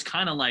 And so it's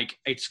kind of like,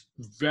 it's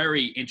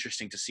very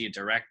interesting to see a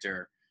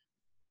director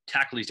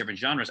tackle these different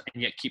genres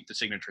and yet keep the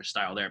signature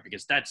style there,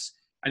 because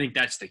I think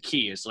that's the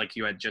key, is like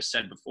you had just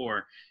said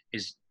before,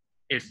 is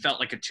it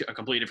felt like a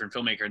completely different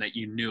filmmaker and that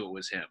you knew it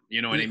was him.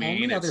 You know what I mean?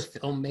 The only other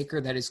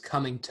filmmaker that is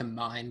coming to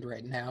mind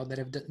right now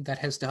that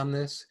has done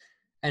this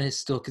and is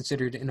still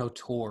considered an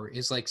auteur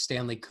is like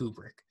Stanley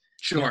Kubrick.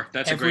 Sure,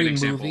 that's a great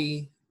example. Every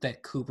movie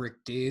that Kubrick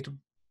did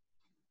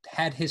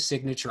had his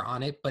signature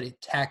on it, but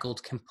it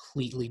tackled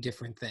completely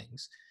different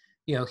things.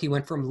 You know, he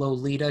went from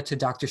Lolita to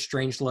Doctor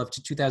Strangelove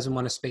to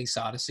 2001: A Space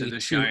Odyssey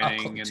to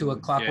A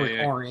Clockwork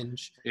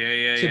Orange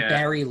to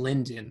Barry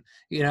Lyndon.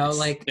 You know,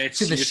 like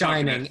to The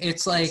Shining.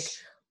 It's like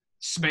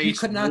space you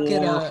could not war,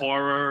 get a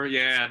horror.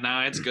 Yeah,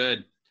 no, it's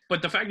good.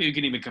 But the fact that you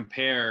can even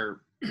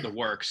compare the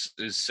works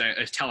is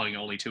telling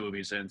only two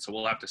movies in. So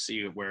we'll have to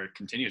see where it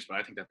continues. But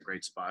I think that's a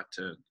great spot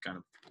to kind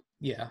of.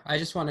 Yeah, I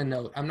just want to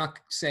note, I'm not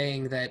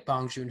saying that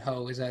Bong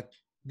Joon-ho is at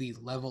the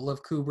level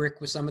of Kubrick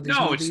with some of these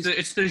movies. No,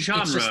 it's the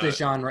genre. It's just the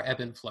genre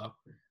ebb and flow.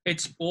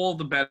 It's all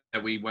the better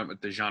that we went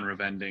with the genre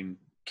bending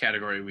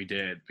category we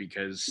did,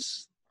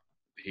 because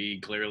he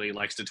clearly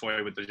likes to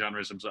toy with the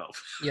genres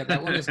himself. Yeah,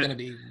 that one is going to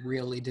be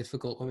really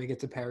difficult when we get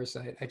to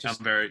Parasite.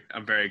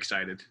 I'm very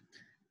excited.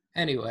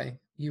 Anyway,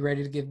 you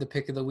ready to give the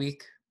pick of the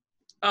week?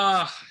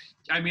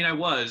 I mean, I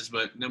was,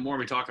 but the more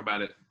we talk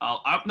about it,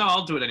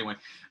 I'll do it anyway.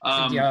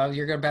 Yeah,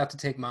 you're about to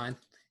take mine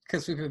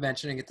because we've been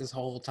mentioning it this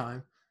whole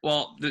time.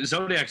 Well, the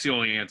Zodiac's the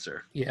only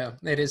answer. Yeah,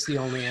 it is the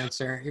only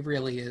answer. It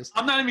really is.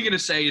 I'm not even going to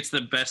say it's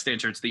the best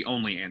answer. It's the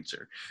only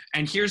answer.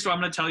 And here's what I'm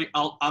going to tell you.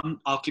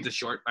 I'll keep this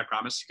short, I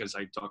promise, because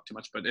I talk too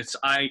much. But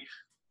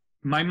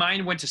my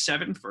mind went to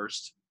 7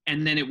 first,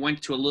 and then it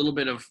went to a little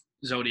bit of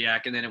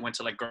Zodiac, and then it went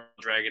to like Girl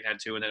Dragon had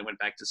 2, and then it went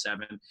back to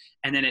 7,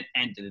 and then it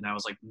ended. And I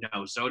was like,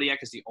 no, Zodiac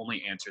is the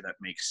only answer that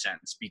makes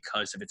sense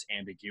because of its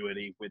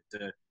ambiguity with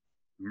the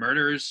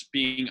murders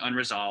being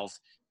unresolved.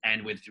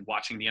 And with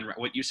watching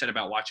what you said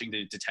about watching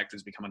the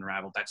detectives become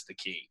unraveled, that's the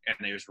key. And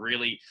there's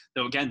really,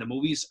 though, again, the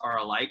movies are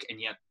alike,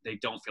 and yet they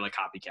don't feel like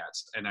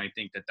copycats. And I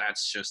think that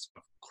that's just a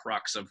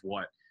crux of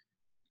what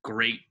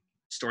great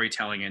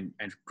storytelling and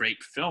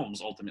great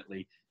films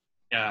ultimately,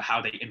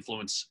 how they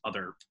influence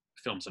other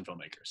films and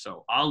filmmakers.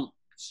 So I'll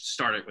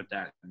start it with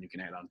that, and you can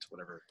add on to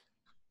whatever.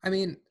 I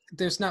mean,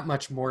 there's not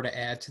much more to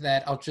add to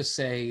that. I'll just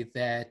say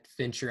that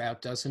Fincher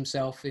outdoes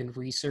himself in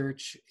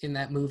research in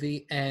that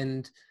movie,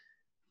 and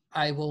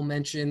I will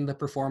mention the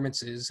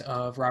performances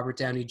of Robert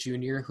Downey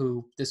Jr.,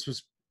 who this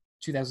was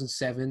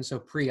 2007, so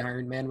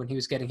pre-Iron Man, when he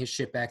was getting his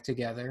shit back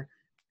together.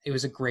 It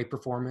was a great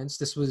performance.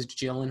 This was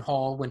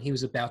Gyllenhaal when he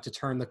was about to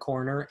turn the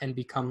corner and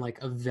become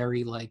like a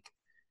very like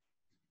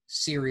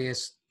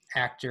serious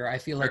actor. I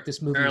feel like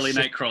this movie early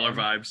Nightcrawler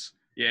vibes.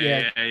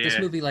 Yeah. This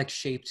movie like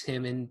shaped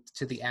him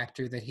into the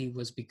actor that he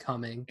was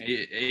becoming.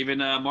 Even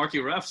Marky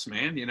Ruffs,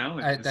 man, you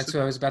know. That's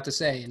what I was about to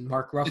say. And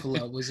Mark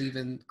Ruffalo was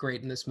even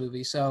great in this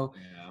movie. So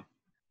yeah.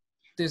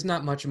 There's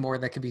not much more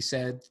that could be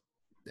said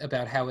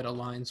about how it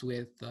aligns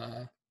with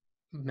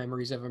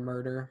Memories of a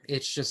Murder.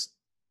 It's just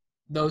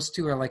those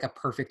two are like a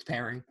perfect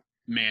pairing.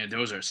 Man,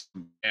 those are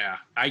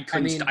I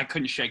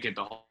couldn't shake it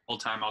the whole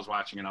time I was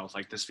watching it. I was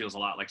like, this feels a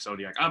lot like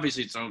Zodiac.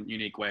 Obviously, its own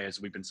unique way,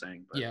 as we've been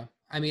saying. But. Yeah,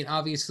 I mean,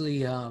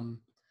 obviously,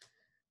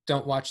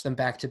 don't watch them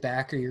back to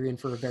back, or you're in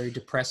for a very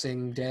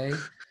depressing day.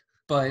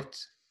 But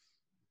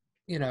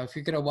you know, if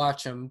you're gonna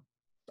watch them,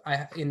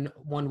 in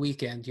one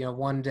weekend, you know,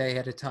 one day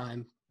at a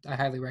time. I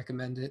highly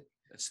recommend it.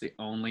 That's the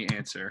only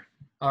answer.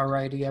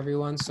 Alrighty,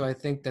 everyone. So I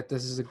think that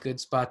this is a good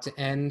spot to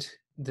end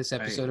this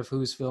episode of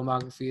Whose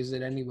Filmography Is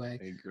It Anyway?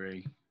 I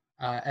agree.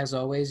 As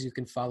always, you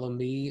can follow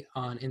me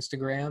on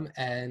Instagram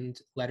and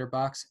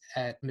Letterbox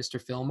at Mr.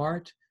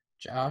 Filmart.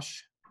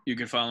 Josh. You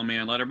can follow me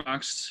on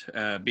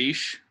Letterboxd,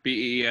 Beesh,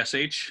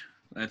 Beesh.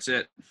 That's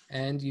it.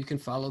 And you can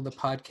follow the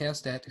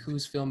podcast at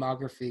Whose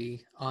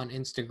Filmography on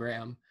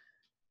Instagram.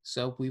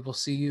 So we will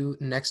see you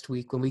next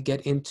week when we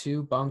get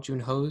into Bong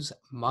Joon-ho's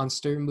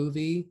monster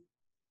movie,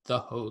 The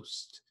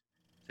Host.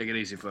 Take it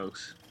easy,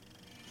 folks.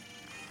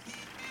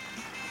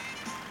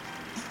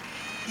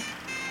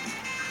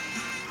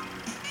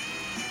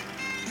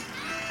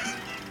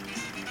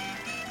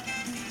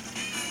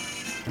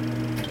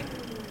 Thank